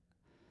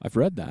 I've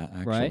read that,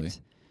 actually.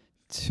 Right?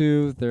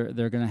 Two,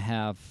 they're going to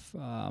have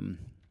they're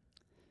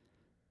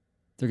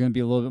going to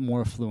be a little bit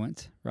more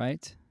affluent,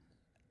 right?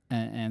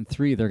 And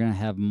three, they're going to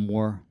have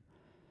more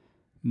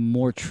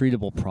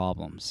treatable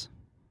problems,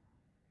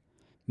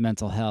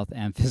 mental health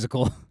and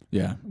physical.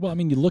 Yeah. Well, I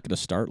mean, you look at a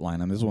start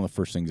line, and this is one of the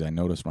first things I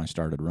noticed when I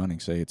started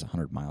running, say it's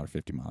 100 mile or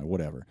 50 mile or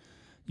whatever.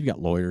 You've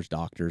got lawyers,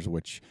 doctors,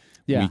 which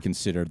we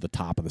consider the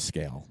top of the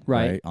scale,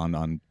 right?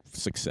 On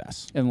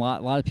success. And a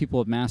lot of people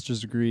with master's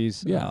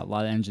degrees, a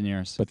lot of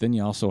engineers. But then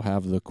you also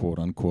have the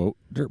quote-unquote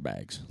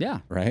dirtbags,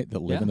 right,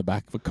 that live in the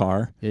back of a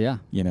car,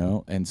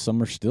 and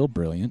some are still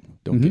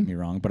brilliant, don't get me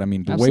wrong, but I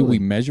mean, the way we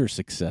measure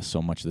success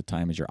so much of the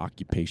time is your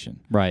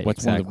occupation. Right, One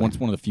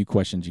of the few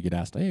questions you get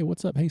asked, hey,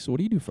 what's up? Hey, so what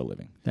do you do for a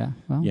living? Yeah,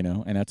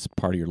 well. And that's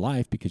part of your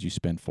life because you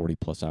spend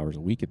 40-plus hours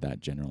a week at that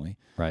generally.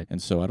 Right.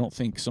 And so I don't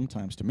think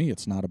sometimes, to me,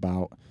 it's not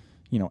about,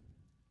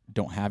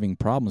 don't having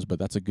problems, but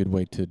that's a good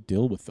way to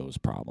deal with those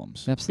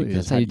problems. Absolutely.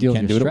 Because that's how you deal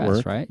with your stress,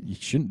 work, right? You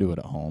shouldn't do it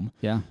at home.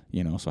 Yeah.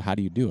 So how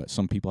do you do it?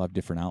 Some people have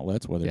different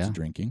outlets, whether it's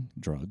drinking,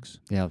 drugs.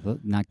 Yeah,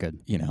 not good.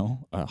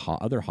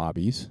 Other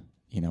hobbies,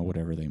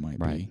 whatever they might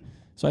be.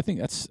 So I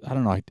think I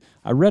don't know,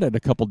 I read it a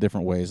couple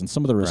different ways, and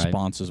some of the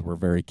responses were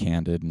very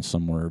candid, and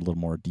some were a little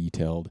more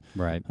detailed.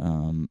 Right.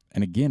 And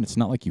again, it's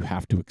not like you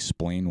have to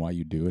explain why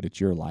you do it. It's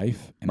your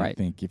life. And I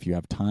think if you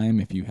have time,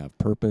 if you have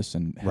purpose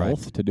and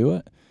health to do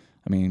it,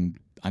 I mean,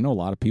 I know a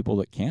lot of people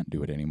that can't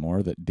do it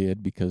anymore that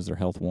did because their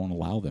health won't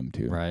allow them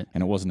to. Right.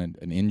 And it wasn't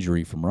an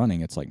injury from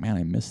running. It's like, man,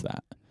 I miss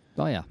that.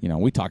 Oh, yeah.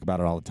 We talk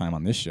about it all the time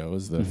on this show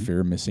is the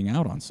fear of missing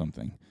out on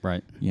something.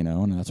 Right.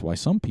 And that's why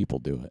some people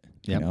do it.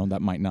 Yep.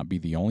 That might not be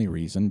the only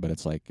reason, but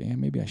it's like,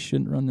 maybe I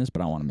shouldn't run this,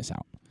 but I want to miss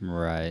out.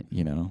 Right.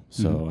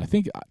 So I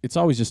think it's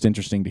always just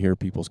interesting to hear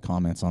people's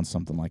comments on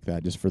something like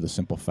that, just for the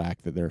simple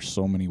fact that there are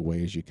so many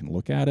ways you can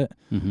look at it.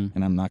 Mm-hmm.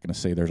 And I'm not going to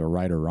say there's a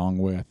right or wrong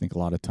way. I think a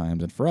lot of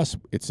times, and for us,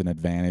 it's an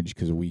advantage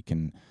because we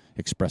can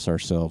express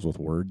ourselves with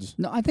words.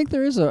 No, I think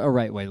there is a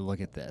right way to look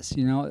at this.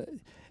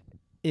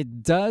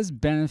 It does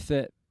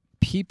benefit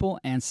people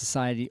and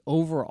society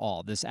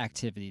overall, this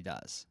activity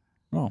does.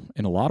 Oh,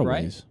 in a lot of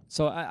ways.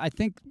 So I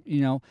think,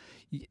 you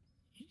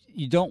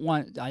don't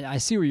want, I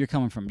see where you're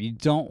coming from. You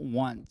don't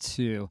want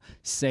to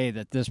say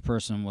that this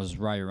person was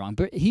right or wrong,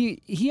 but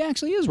he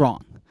actually is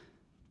wrong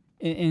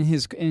in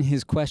his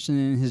question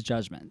and in his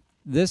judgment.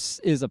 This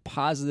is a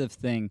positive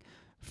thing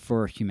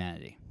for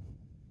humanity.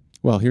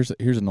 Well, here's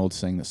an old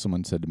saying that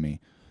someone said to me.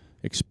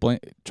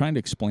 Trying to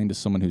explain to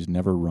someone who's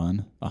never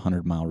run a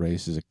 100-mile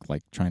race is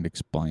like trying to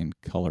explain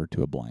color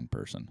to a blind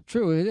person.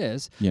 True, it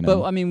is.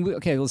 But I mean,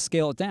 let's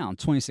scale it down.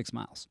 26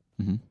 miles,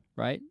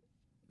 right?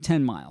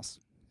 10 miles,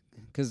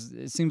 because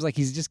it seems like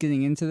he's just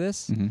getting into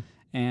this,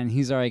 and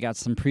he's already got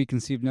some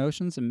preconceived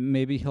notions, and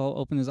maybe he'll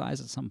open his eyes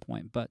at some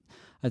point. But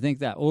I think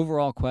that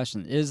overall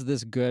question, is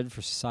this good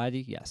for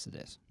society? Yes, it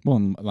is. Well,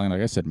 and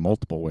like I said,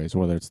 multiple ways,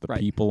 whether it's the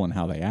people and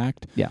how they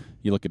act. Yeah.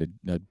 You look at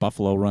a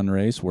Buffalo Run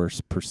race where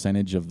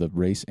percentage of the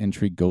race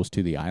entry goes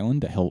to the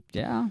island to help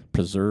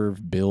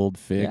preserve, build,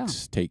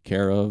 fix, take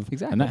care of.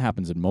 Exactly. And that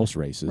happens in most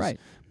races. Right.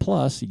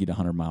 Plus, you get a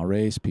 100-mile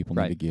race. People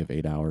need to give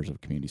 8 hours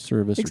of community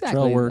service or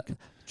trail work.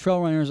 Trail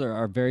runners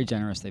are very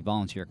generous. They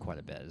volunteer quite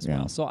a bit as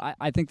well. So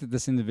I think that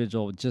this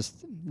individual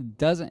just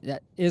doesn't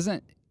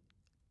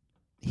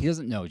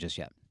know just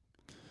yet.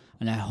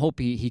 And I hope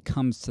he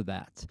comes to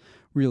that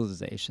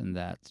realization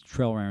that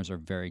trail runners are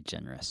very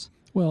generous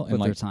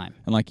with their time.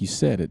 And like you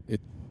said,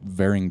 it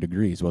varying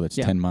degrees, whether it's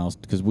 10 miles.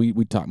 Because we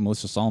talked,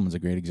 Melissa Solomon's a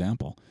great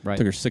example. Right. It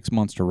took her 6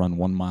 months to run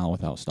 1 mile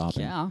without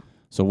stopping. Yeah.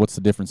 So what's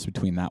the difference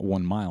between that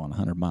 1 mile and a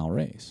 100-mile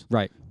race?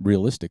 Right.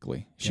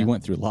 Realistically, she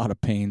went through a lot of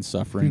pain,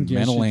 suffering,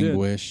 mental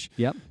anguish,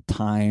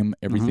 time,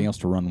 everything else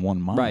to run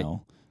 1 mile. Right.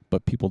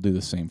 But people do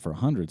the same for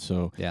 100.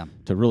 So yeah.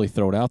 to really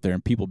throw it out there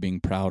and people being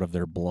proud of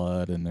their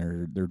blood and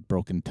their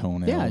broken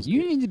toenails. Yeah,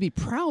 you need to be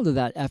proud of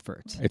that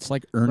effort. It's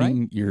like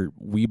earning your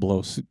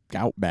Weeblo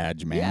Scout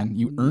badge, man. Yeah.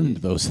 You earned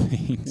those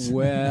things.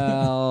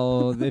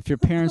 Well, if your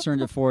parents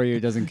earned it for you, it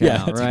doesn't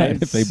count, right?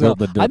 If they built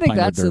the I think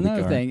that's Derby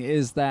another car. thing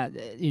is that,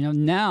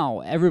 now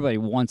everybody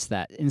wants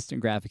that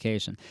instant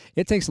gratification.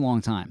 It takes a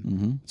long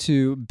time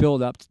to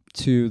build up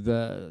to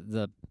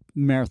the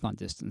marathon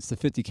distance, the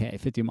 50K,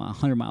 50-mile,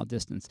 100-mile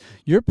distance.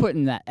 You're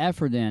putting that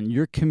effort in.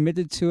 You're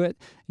committed to it,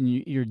 and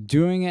you're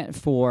doing it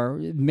for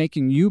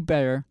making you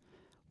better,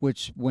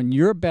 which when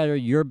you're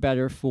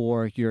better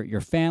for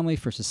your family,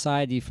 for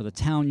society, for the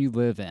town you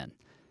live in.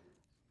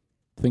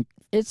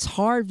 It's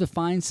hard to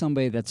find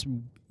somebody that's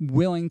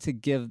willing to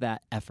give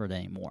that effort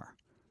anymore.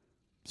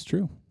 It's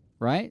true.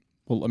 Right?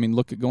 Well, I mean,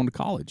 look at going to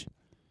college.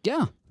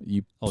 Yeah.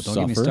 You don't suffer.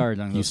 Get me started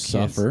on those You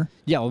kids. suffer.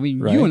 Yeah, well, I mean,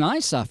 right? You and I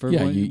suffer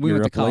when we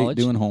you're went to up late college.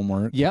 doing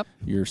homework. Yep.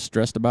 You're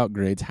stressed about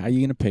grades. How are you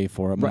going to pay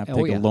for it? I'm going to have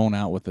to take a loan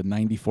out with a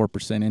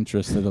 94%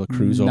 interest that'll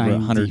accrues over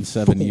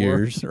 107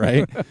 years,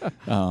 right?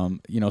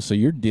 So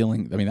you're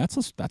dealing. I mean, that's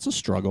a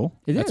struggle.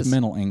 That's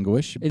mental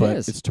anguish, but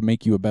it's to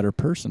make you a better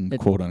person,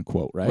 quote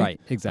unquote, right?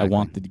 Right. Exactly. I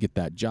want to get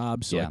that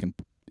job so I can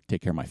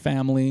take care of my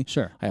family.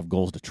 Sure. I have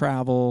goals to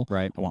travel.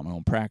 Right. I want my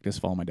own practice,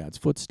 follow my dad's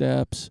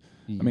footsteps.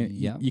 I mean,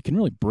 yeah. you can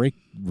really break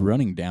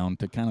running down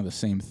to kind of the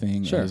same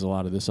thing as a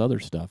lot of this other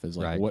stuff is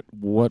like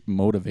what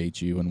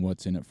motivates you and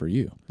what's in it for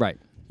you. Right.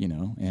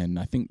 And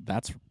I think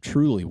that's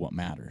truly what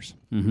matters.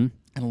 Mm-hmm.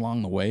 And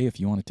along the way, if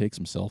you want to take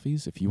some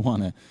selfies, if you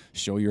want to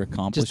show your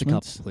accomplishments.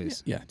 Just a couple,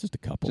 please. Yeah, just a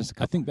couple.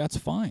 I think that's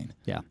fine.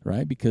 Yeah.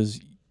 Right? Because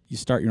you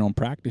start your own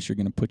practice, you're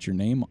going to put your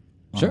name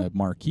on a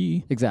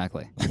marquee.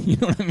 Exactly. You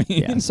know what I mean?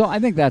 Yeah. So I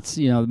think that's,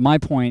 my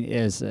point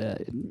is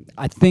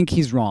I think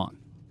he's wrong.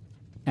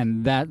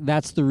 And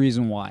that's the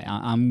reason why.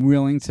 I'm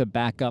willing to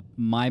back up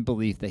my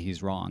belief that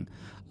he's wrong.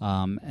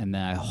 And then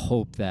I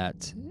hope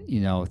that,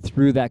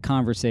 through that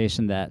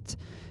conversation that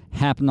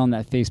happened on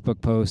that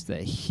Facebook post,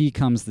 that he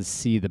comes to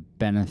see the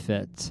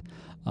benefit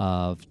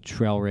of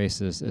trail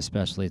races,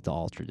 especially at the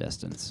ultra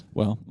distance.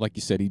 Well, like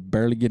you said, he's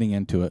barely getting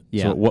into it.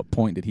 Yeah. So at what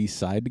point did he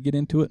decide to get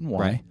into it and why?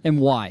 Right. And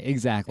why,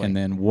 exactly. And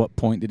then what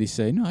point did he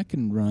say, no, I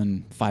can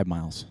run 5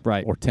 miles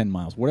or 10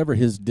 miles, whatever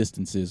his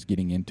distance is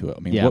getting into it.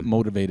 I mean, what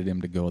motivated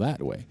him to go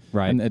that way?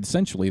 Right. And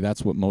essentially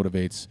that's what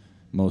motivates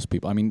most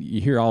people. I mean, you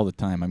hear all the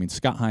time. I mean,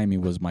 Scott Jaime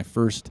was my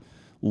first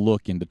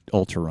look into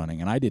ultra running,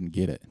 and I didn't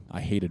get it.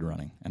 I hated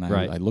running, and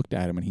I looked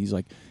at him, and he's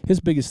like, his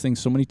biggest thing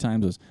so many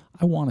times was,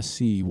 I want to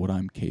see what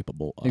I'm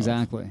capable of.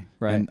 Exactly,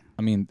 right. And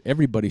I mean,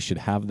 everybody should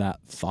have that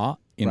thought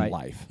in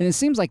life. And it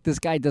seems like this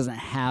guy doesn't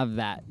have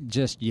that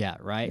just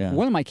yet, right? Yeah.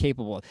 What am I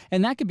capable of?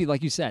 And that could be,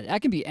 like you said,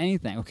 that can be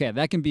anything. Okay,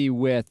 that can be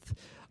with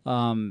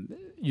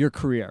your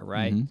career,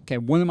 right? Mm-hmm. Okay,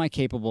 what am I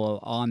capable of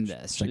on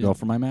this? Should I go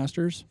for my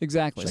master's?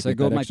 Exactly. Should so I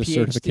go get with that my extra PhD.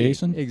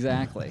 certification?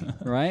 Exactly.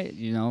 Right?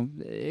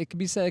 It could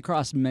be said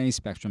across many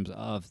spectrums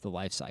of the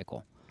life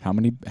cycle. How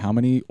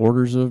many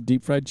orders of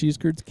deep fried cheese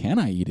curds can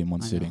I eat in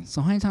one sitting?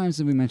 So how many times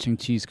did we mention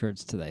cheese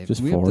curds today?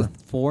 Just 4.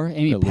 4?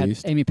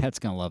 Amy Pet's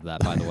gonna love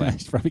that, by the way.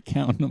 She's probably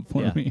counting them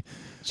for me.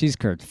 Cheese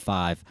curd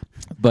 5.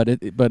 But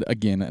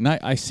again, and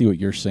I see what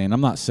you're saying.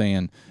 I'm not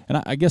saying,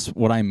 and I guess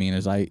what I mean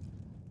is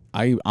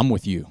I'm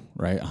with you,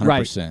 right? 100%.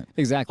 Right.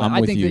 Exactly.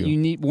 I think that you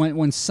need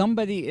when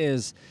somebody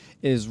is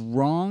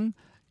wrong,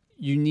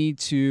 you need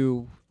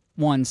to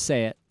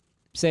say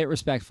it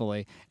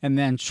respectfully, and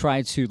then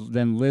try to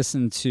then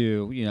listen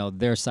to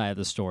their side of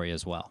the story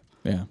as well.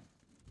 Yeah.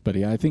 But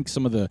I think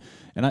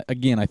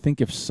I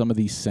think if some of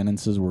these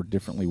sentences were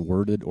differently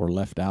worded or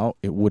left out,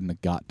 it wouldn't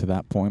have got to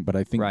that point. But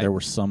I think there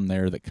were some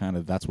there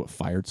that that's what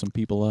fired some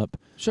people up.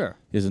 Sure.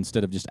 Is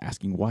instead of just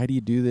asking, why do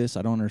you do this?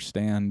 I don't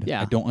understand.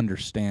 Yeah. I don't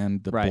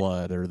understand the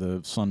blood or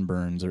the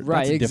sunburns. Or,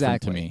 right, that's different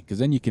exactly. to me. Because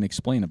then you can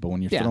explain it. But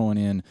when you're throwing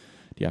in, do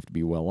you have to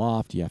be well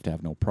off? Do you have to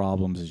have no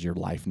problems? Is your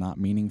life not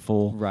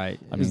meaningful? Right.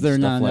 I mean, is there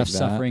not enough like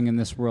suffering in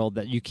this world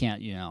that you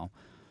can't,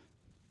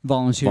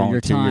 volunteer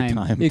your time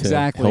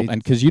exactly,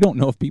 and because you don't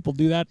know if people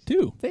do that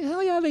too.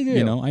 Hell yeah, they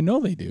do. I know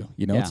they do.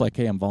 It's like,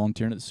 hey, I'm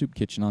volunteering at the soup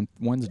kitchen on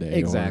Wednesday.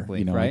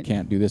 Exactly. Or, right? I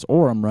can't do this,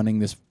 or I'm running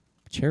this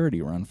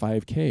charity run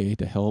 5K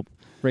to help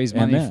raise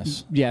money.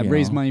 MS,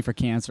 raise money for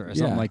cancer or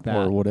something like that,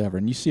 or whatever.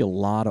 And you see a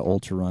lot of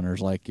ultra runners,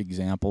 like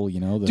example,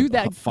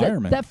 that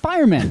fireman. That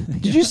fireman.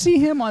 Did you see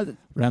him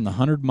ran the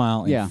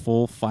 100-mile in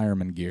full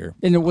fireman gear?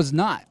 And it was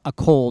not a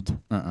cold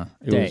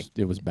day.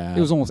 It was bad.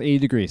 It was almost 80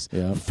 degrees.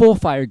 Yeah. Full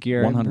fire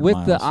gear 100 with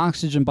miles. the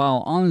oxygen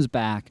bottle on his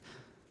back.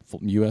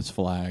 U.S.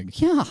 flag.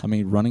 Yeah. I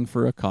mean, running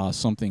for a cause,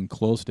 something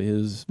close to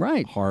his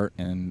heart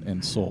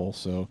and soul.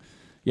 So,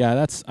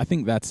 yeah, I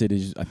think that's it.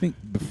 I think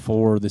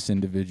before this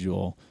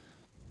individual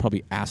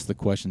probably asked the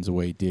questions the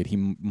way he did,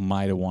 he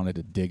might have wanted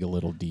to dig a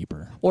little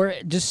deeper. Or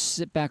just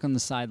sit back on the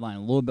sideline a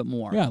little bit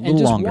more. Yeah, a little and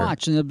just longer.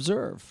 Watch and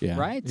observe,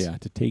 right? Yeah,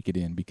 to take it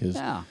in, because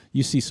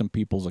you see some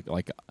people's,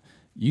 like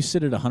you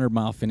sit at a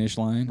 100-mile finish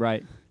line,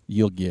 right?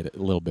 You'll get it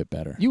a little bit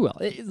better. You will.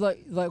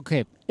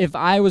 Okay, if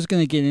I was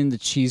going to get into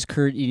cheese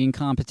curd eating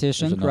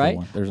competition,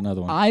 There's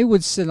another one. I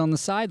would sit on the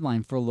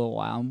sideline for a little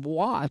while and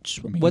watch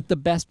what the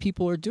best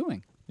people are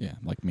doing. Yeah,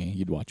 like me.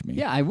 You'd watch me.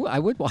 Yeah, I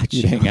would watch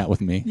you. You'd hang out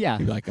with me. Yeah.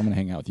 You'd be like, I'm going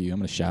to hang out with you. I'm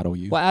going to shadow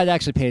you. Well, I'd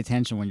actually pay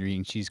attention when you're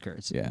eating cheese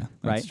curds. Yeah,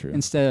 right? That's true.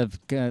 Instead of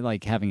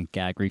having a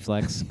gag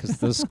reflex, because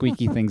those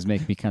squeaky things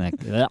make me kind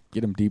of...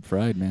 Get them deep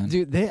fried, man.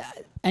 Dude,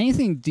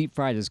 anything deep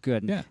fried is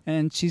good. Yeah.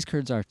 And cheese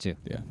curds are too.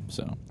 Yeah,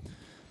 so...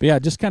 But yeah,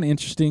 just kind of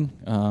interesting,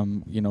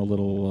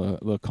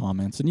 little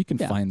comments. And you can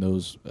find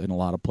those in a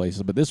lot of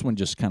places. But this one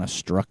just kind of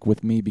struck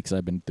with me because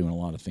I've been doing a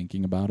lot of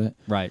thinking about it.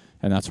 Right.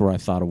 And that's where I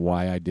thought of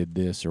why I did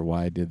this or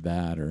why I did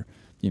that, or,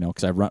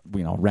 because I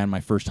ran my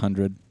first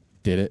 100,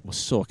 did it, was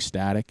so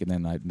ecstatic. And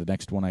then the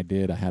next one I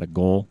did, I had a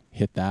goal,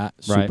 hit that.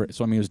 Super. Right.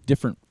 So, it was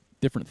different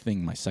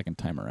thing my second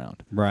time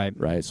around. Right.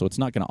 Right. So it's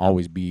not going to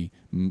always be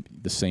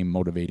the same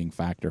motivating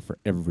factor for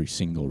every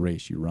single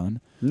race you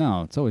run.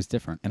 No, it's always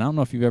different. And I don't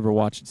know if you've ever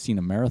seen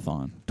a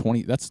marathon.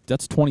 That's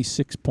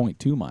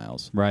 26.2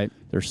 miles. Right.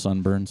 There's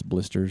sunburns,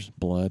 blisters,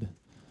 blood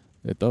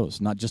at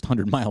those, not just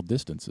 100-mile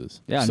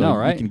distances. Yeah, so no,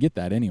 right. You can get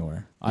that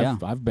anywhere.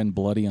 I've been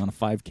bloody on a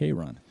 5K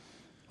run.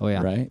 Oh,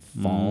 yeah. Right?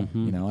 Fall.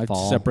 Mm-hmm.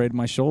 I've separated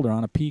my shoulder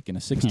on a peak in a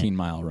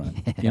 16-mile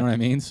run. You know what I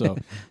mean? So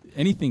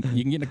anything,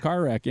 you can get in a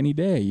car wreck any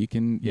day. You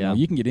can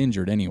you can get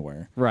injured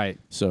anywhere. Right.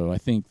 So I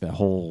think the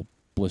whole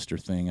blister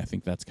thing, I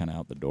think that's kind of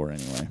out the door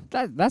anyway.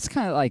 That's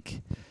kind of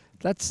like,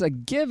 that's a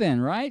given,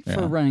 right?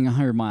 For running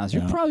 100 miles.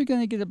 You're probably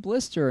going to get a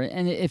blister.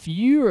 And if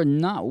you are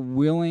not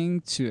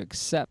willing to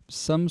accept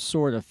some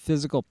sort of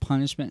physical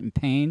punishment and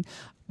pain,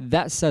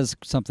 that says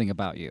something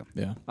about you.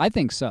 Yeah. I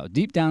think so.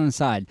 Deep down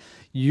inside,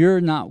 you're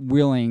not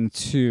willing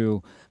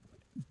to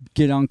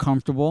get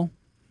uncomfortable.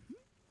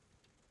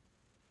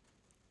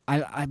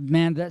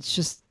 Man, that's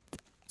just,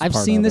 I've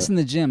seen this in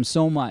the gym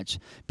so much.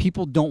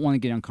 People don't want to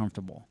get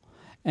uncomfortable.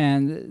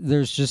 And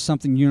there's just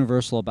something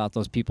universal about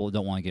those people who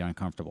don't want to get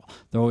uncomfortable.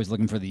 They're always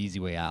looking for the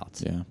easy way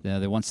out. Yeah.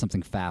 They want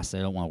something fast. They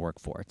don't want to work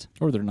for it.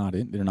 Or they're not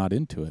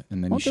into it,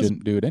 and then you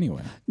shouldn't do it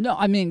anyway. No,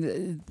 I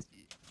mean,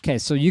 okay,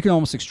 so you can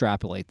almost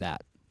extrapolate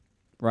that,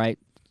 right,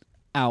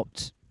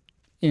 out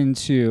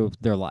into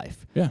their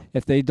life. Yeah.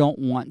 If they don't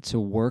want to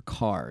work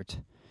hard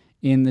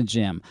in the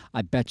gym,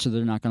 I bet you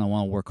they're not going to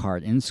want to work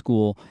hard in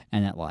school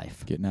and at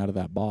life. Getting out of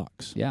that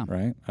box. Yeah.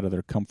 Right? Out of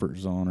their comfort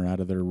zone or out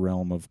of their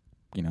realm of,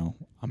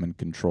 I'm in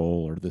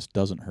control or this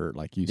doesn't hurt,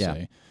 like you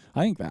say.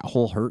 I think that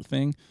whole hurt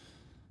thing,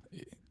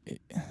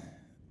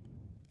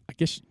 I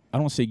guess, I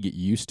don't want to say get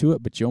used to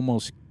it, but you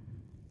almost,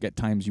 at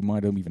times, you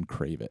might even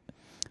crave it.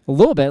 A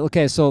little bit.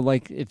 Okay, so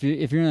like if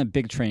you're in a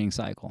big training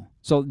cycle,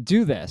 so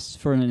do this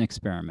for an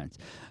experiment.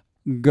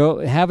 Go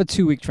have a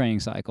 2-week training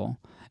cycle,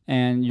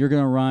 and you're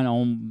going to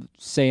run,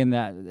 say in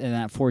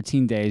that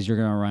 14 days, you're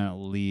going to run at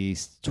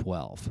least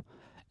 12.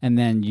 And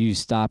then you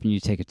stop and you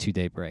take a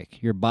 2-day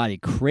break. Your body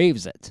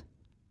craves it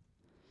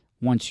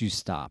once you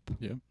stop.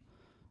 Yeah.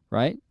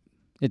 Right?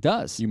 It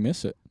does. You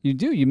miss it. You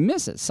do. You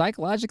miss it.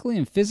 Psychologically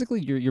and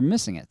physically, you're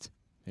missing it.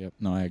 Yep.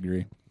 No, I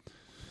agree.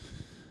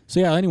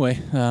 So yeah. Anyway,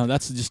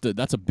 that's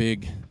a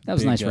big. That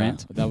was a nice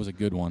rant. That was a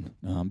good one.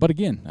 But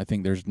again, I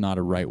think there's not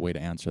a right way to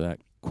answer that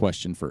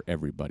question for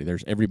everybody.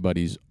 There's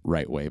everybody's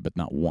right way, but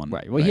not one.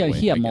 Right. Well,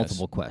 he had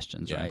multiple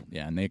questions, right?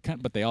 Yeah, and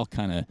they all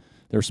kind of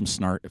there's some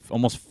snark.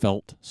 Almost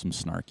felt some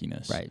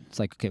snarkiness. Right. It's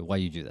like, okay, why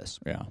you do this?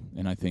 Yeah,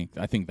 and I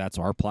think that's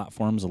our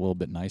platform's a little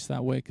bit nice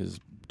that way because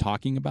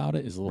talking about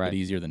it is a little bit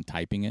easier than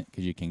typing it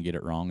because you can get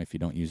it wrong if you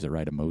don't use the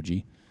right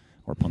emoji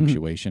or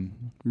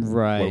punctuation.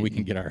 Right. Where we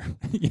can get our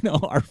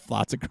our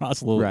thoughts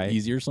across a little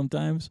easier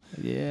sometimes.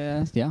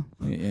 Yeah. Yeah.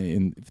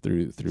 And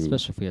through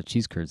especially if we have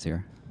cheese curds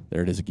here.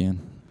 There it is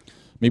again.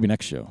 Maybe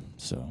next show.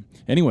 So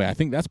anyway, I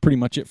think that's pretty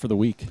much it for the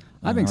week.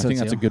 I think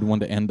that's a good one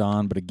to end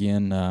on. But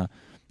again,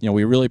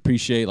 we really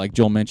appreciate, like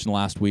Joel mentioned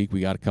last week, we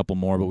got a couple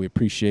more, but we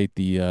appreciate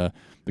the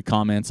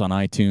comments on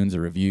iTunes, the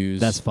reviews.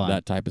 That's fun.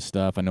 That type of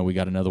stuff. I know we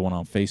got another one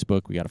on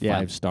Facebook. We got a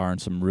 5-star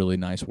and some really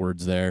nice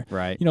words there.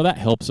 Right. That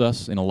helps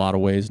us in a lot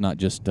of ways, not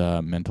just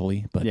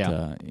mentally, but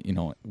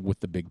with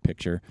the big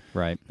picture.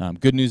 Right.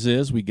 Good news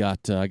is we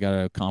got I got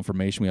a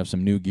confirmation. We have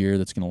some new gear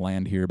that's going to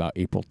land here about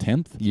April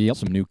 10th. Yep.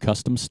 Some new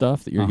custom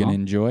stuff that you're going to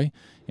enjoy.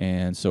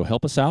 And so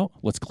help us out.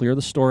 Let's clear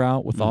the store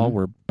out with all.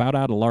 We're about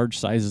out of large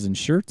sizes and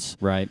shirts.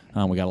 Right.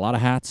 We got a lot of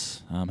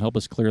hats. Help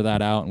us clear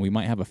that out. And we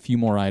might have a few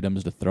more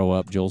items to throw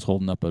up. Joel's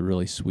holding up a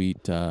really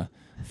sweet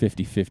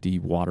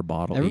 50/50 water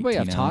bottle. Everybody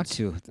I've talked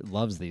to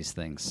loves these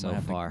things so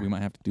far. We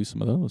might have to do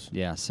some of those.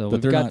 Yeah. So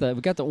we've got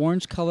the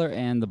orange color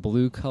and the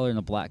blue color and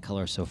the black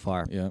color so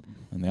far. Yep.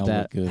 And they all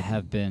look good. That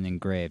have been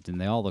engraved,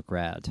 and they all look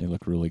rad. They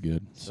look really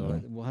good.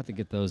 So we'll have to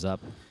get those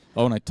up.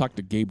 Oh, and I talked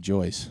to Gabe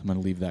Joyce. I'm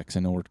going to leave that because I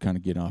know we're kind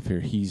of getting off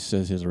here. He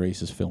says his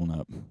race is filling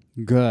up.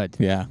 Good.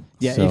 Yeah.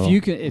 Yeah. So, if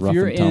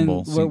you're in,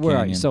 where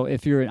are you? So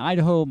if you're in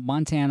Idaho,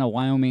 Montana,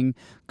 Wyoming,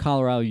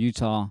 Colorado,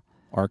 Utah,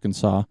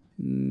 Arkansas.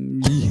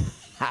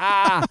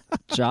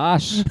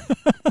 Josh.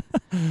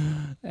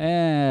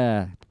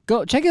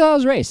 Go check out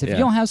his race. If you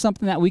don't have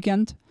something that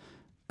weekend,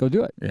 go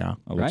do it. Yeah,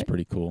 it looks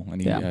pretty cool.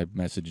 And I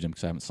messaged him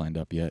because I haven't signed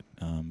up yet.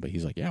 But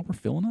he's like, "Yeah, we're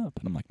filling up,"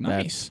 and I'm like,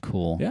 "Nice, that's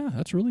cool. Yeah,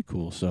 that's really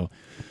cool." So,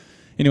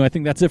 anyway, I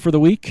think that's it for the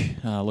week.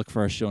 Look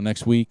for our show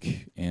next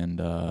week, and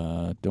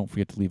don't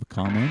forget to leave a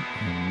comment.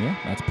 And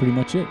that's pretty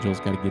much it.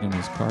 Joel's got to get in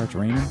his car. It's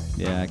raining.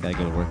 Yeah, I got to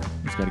go to work.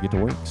 He's got to get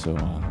to work. So,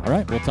 all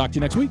right, we'll talk to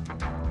you next week.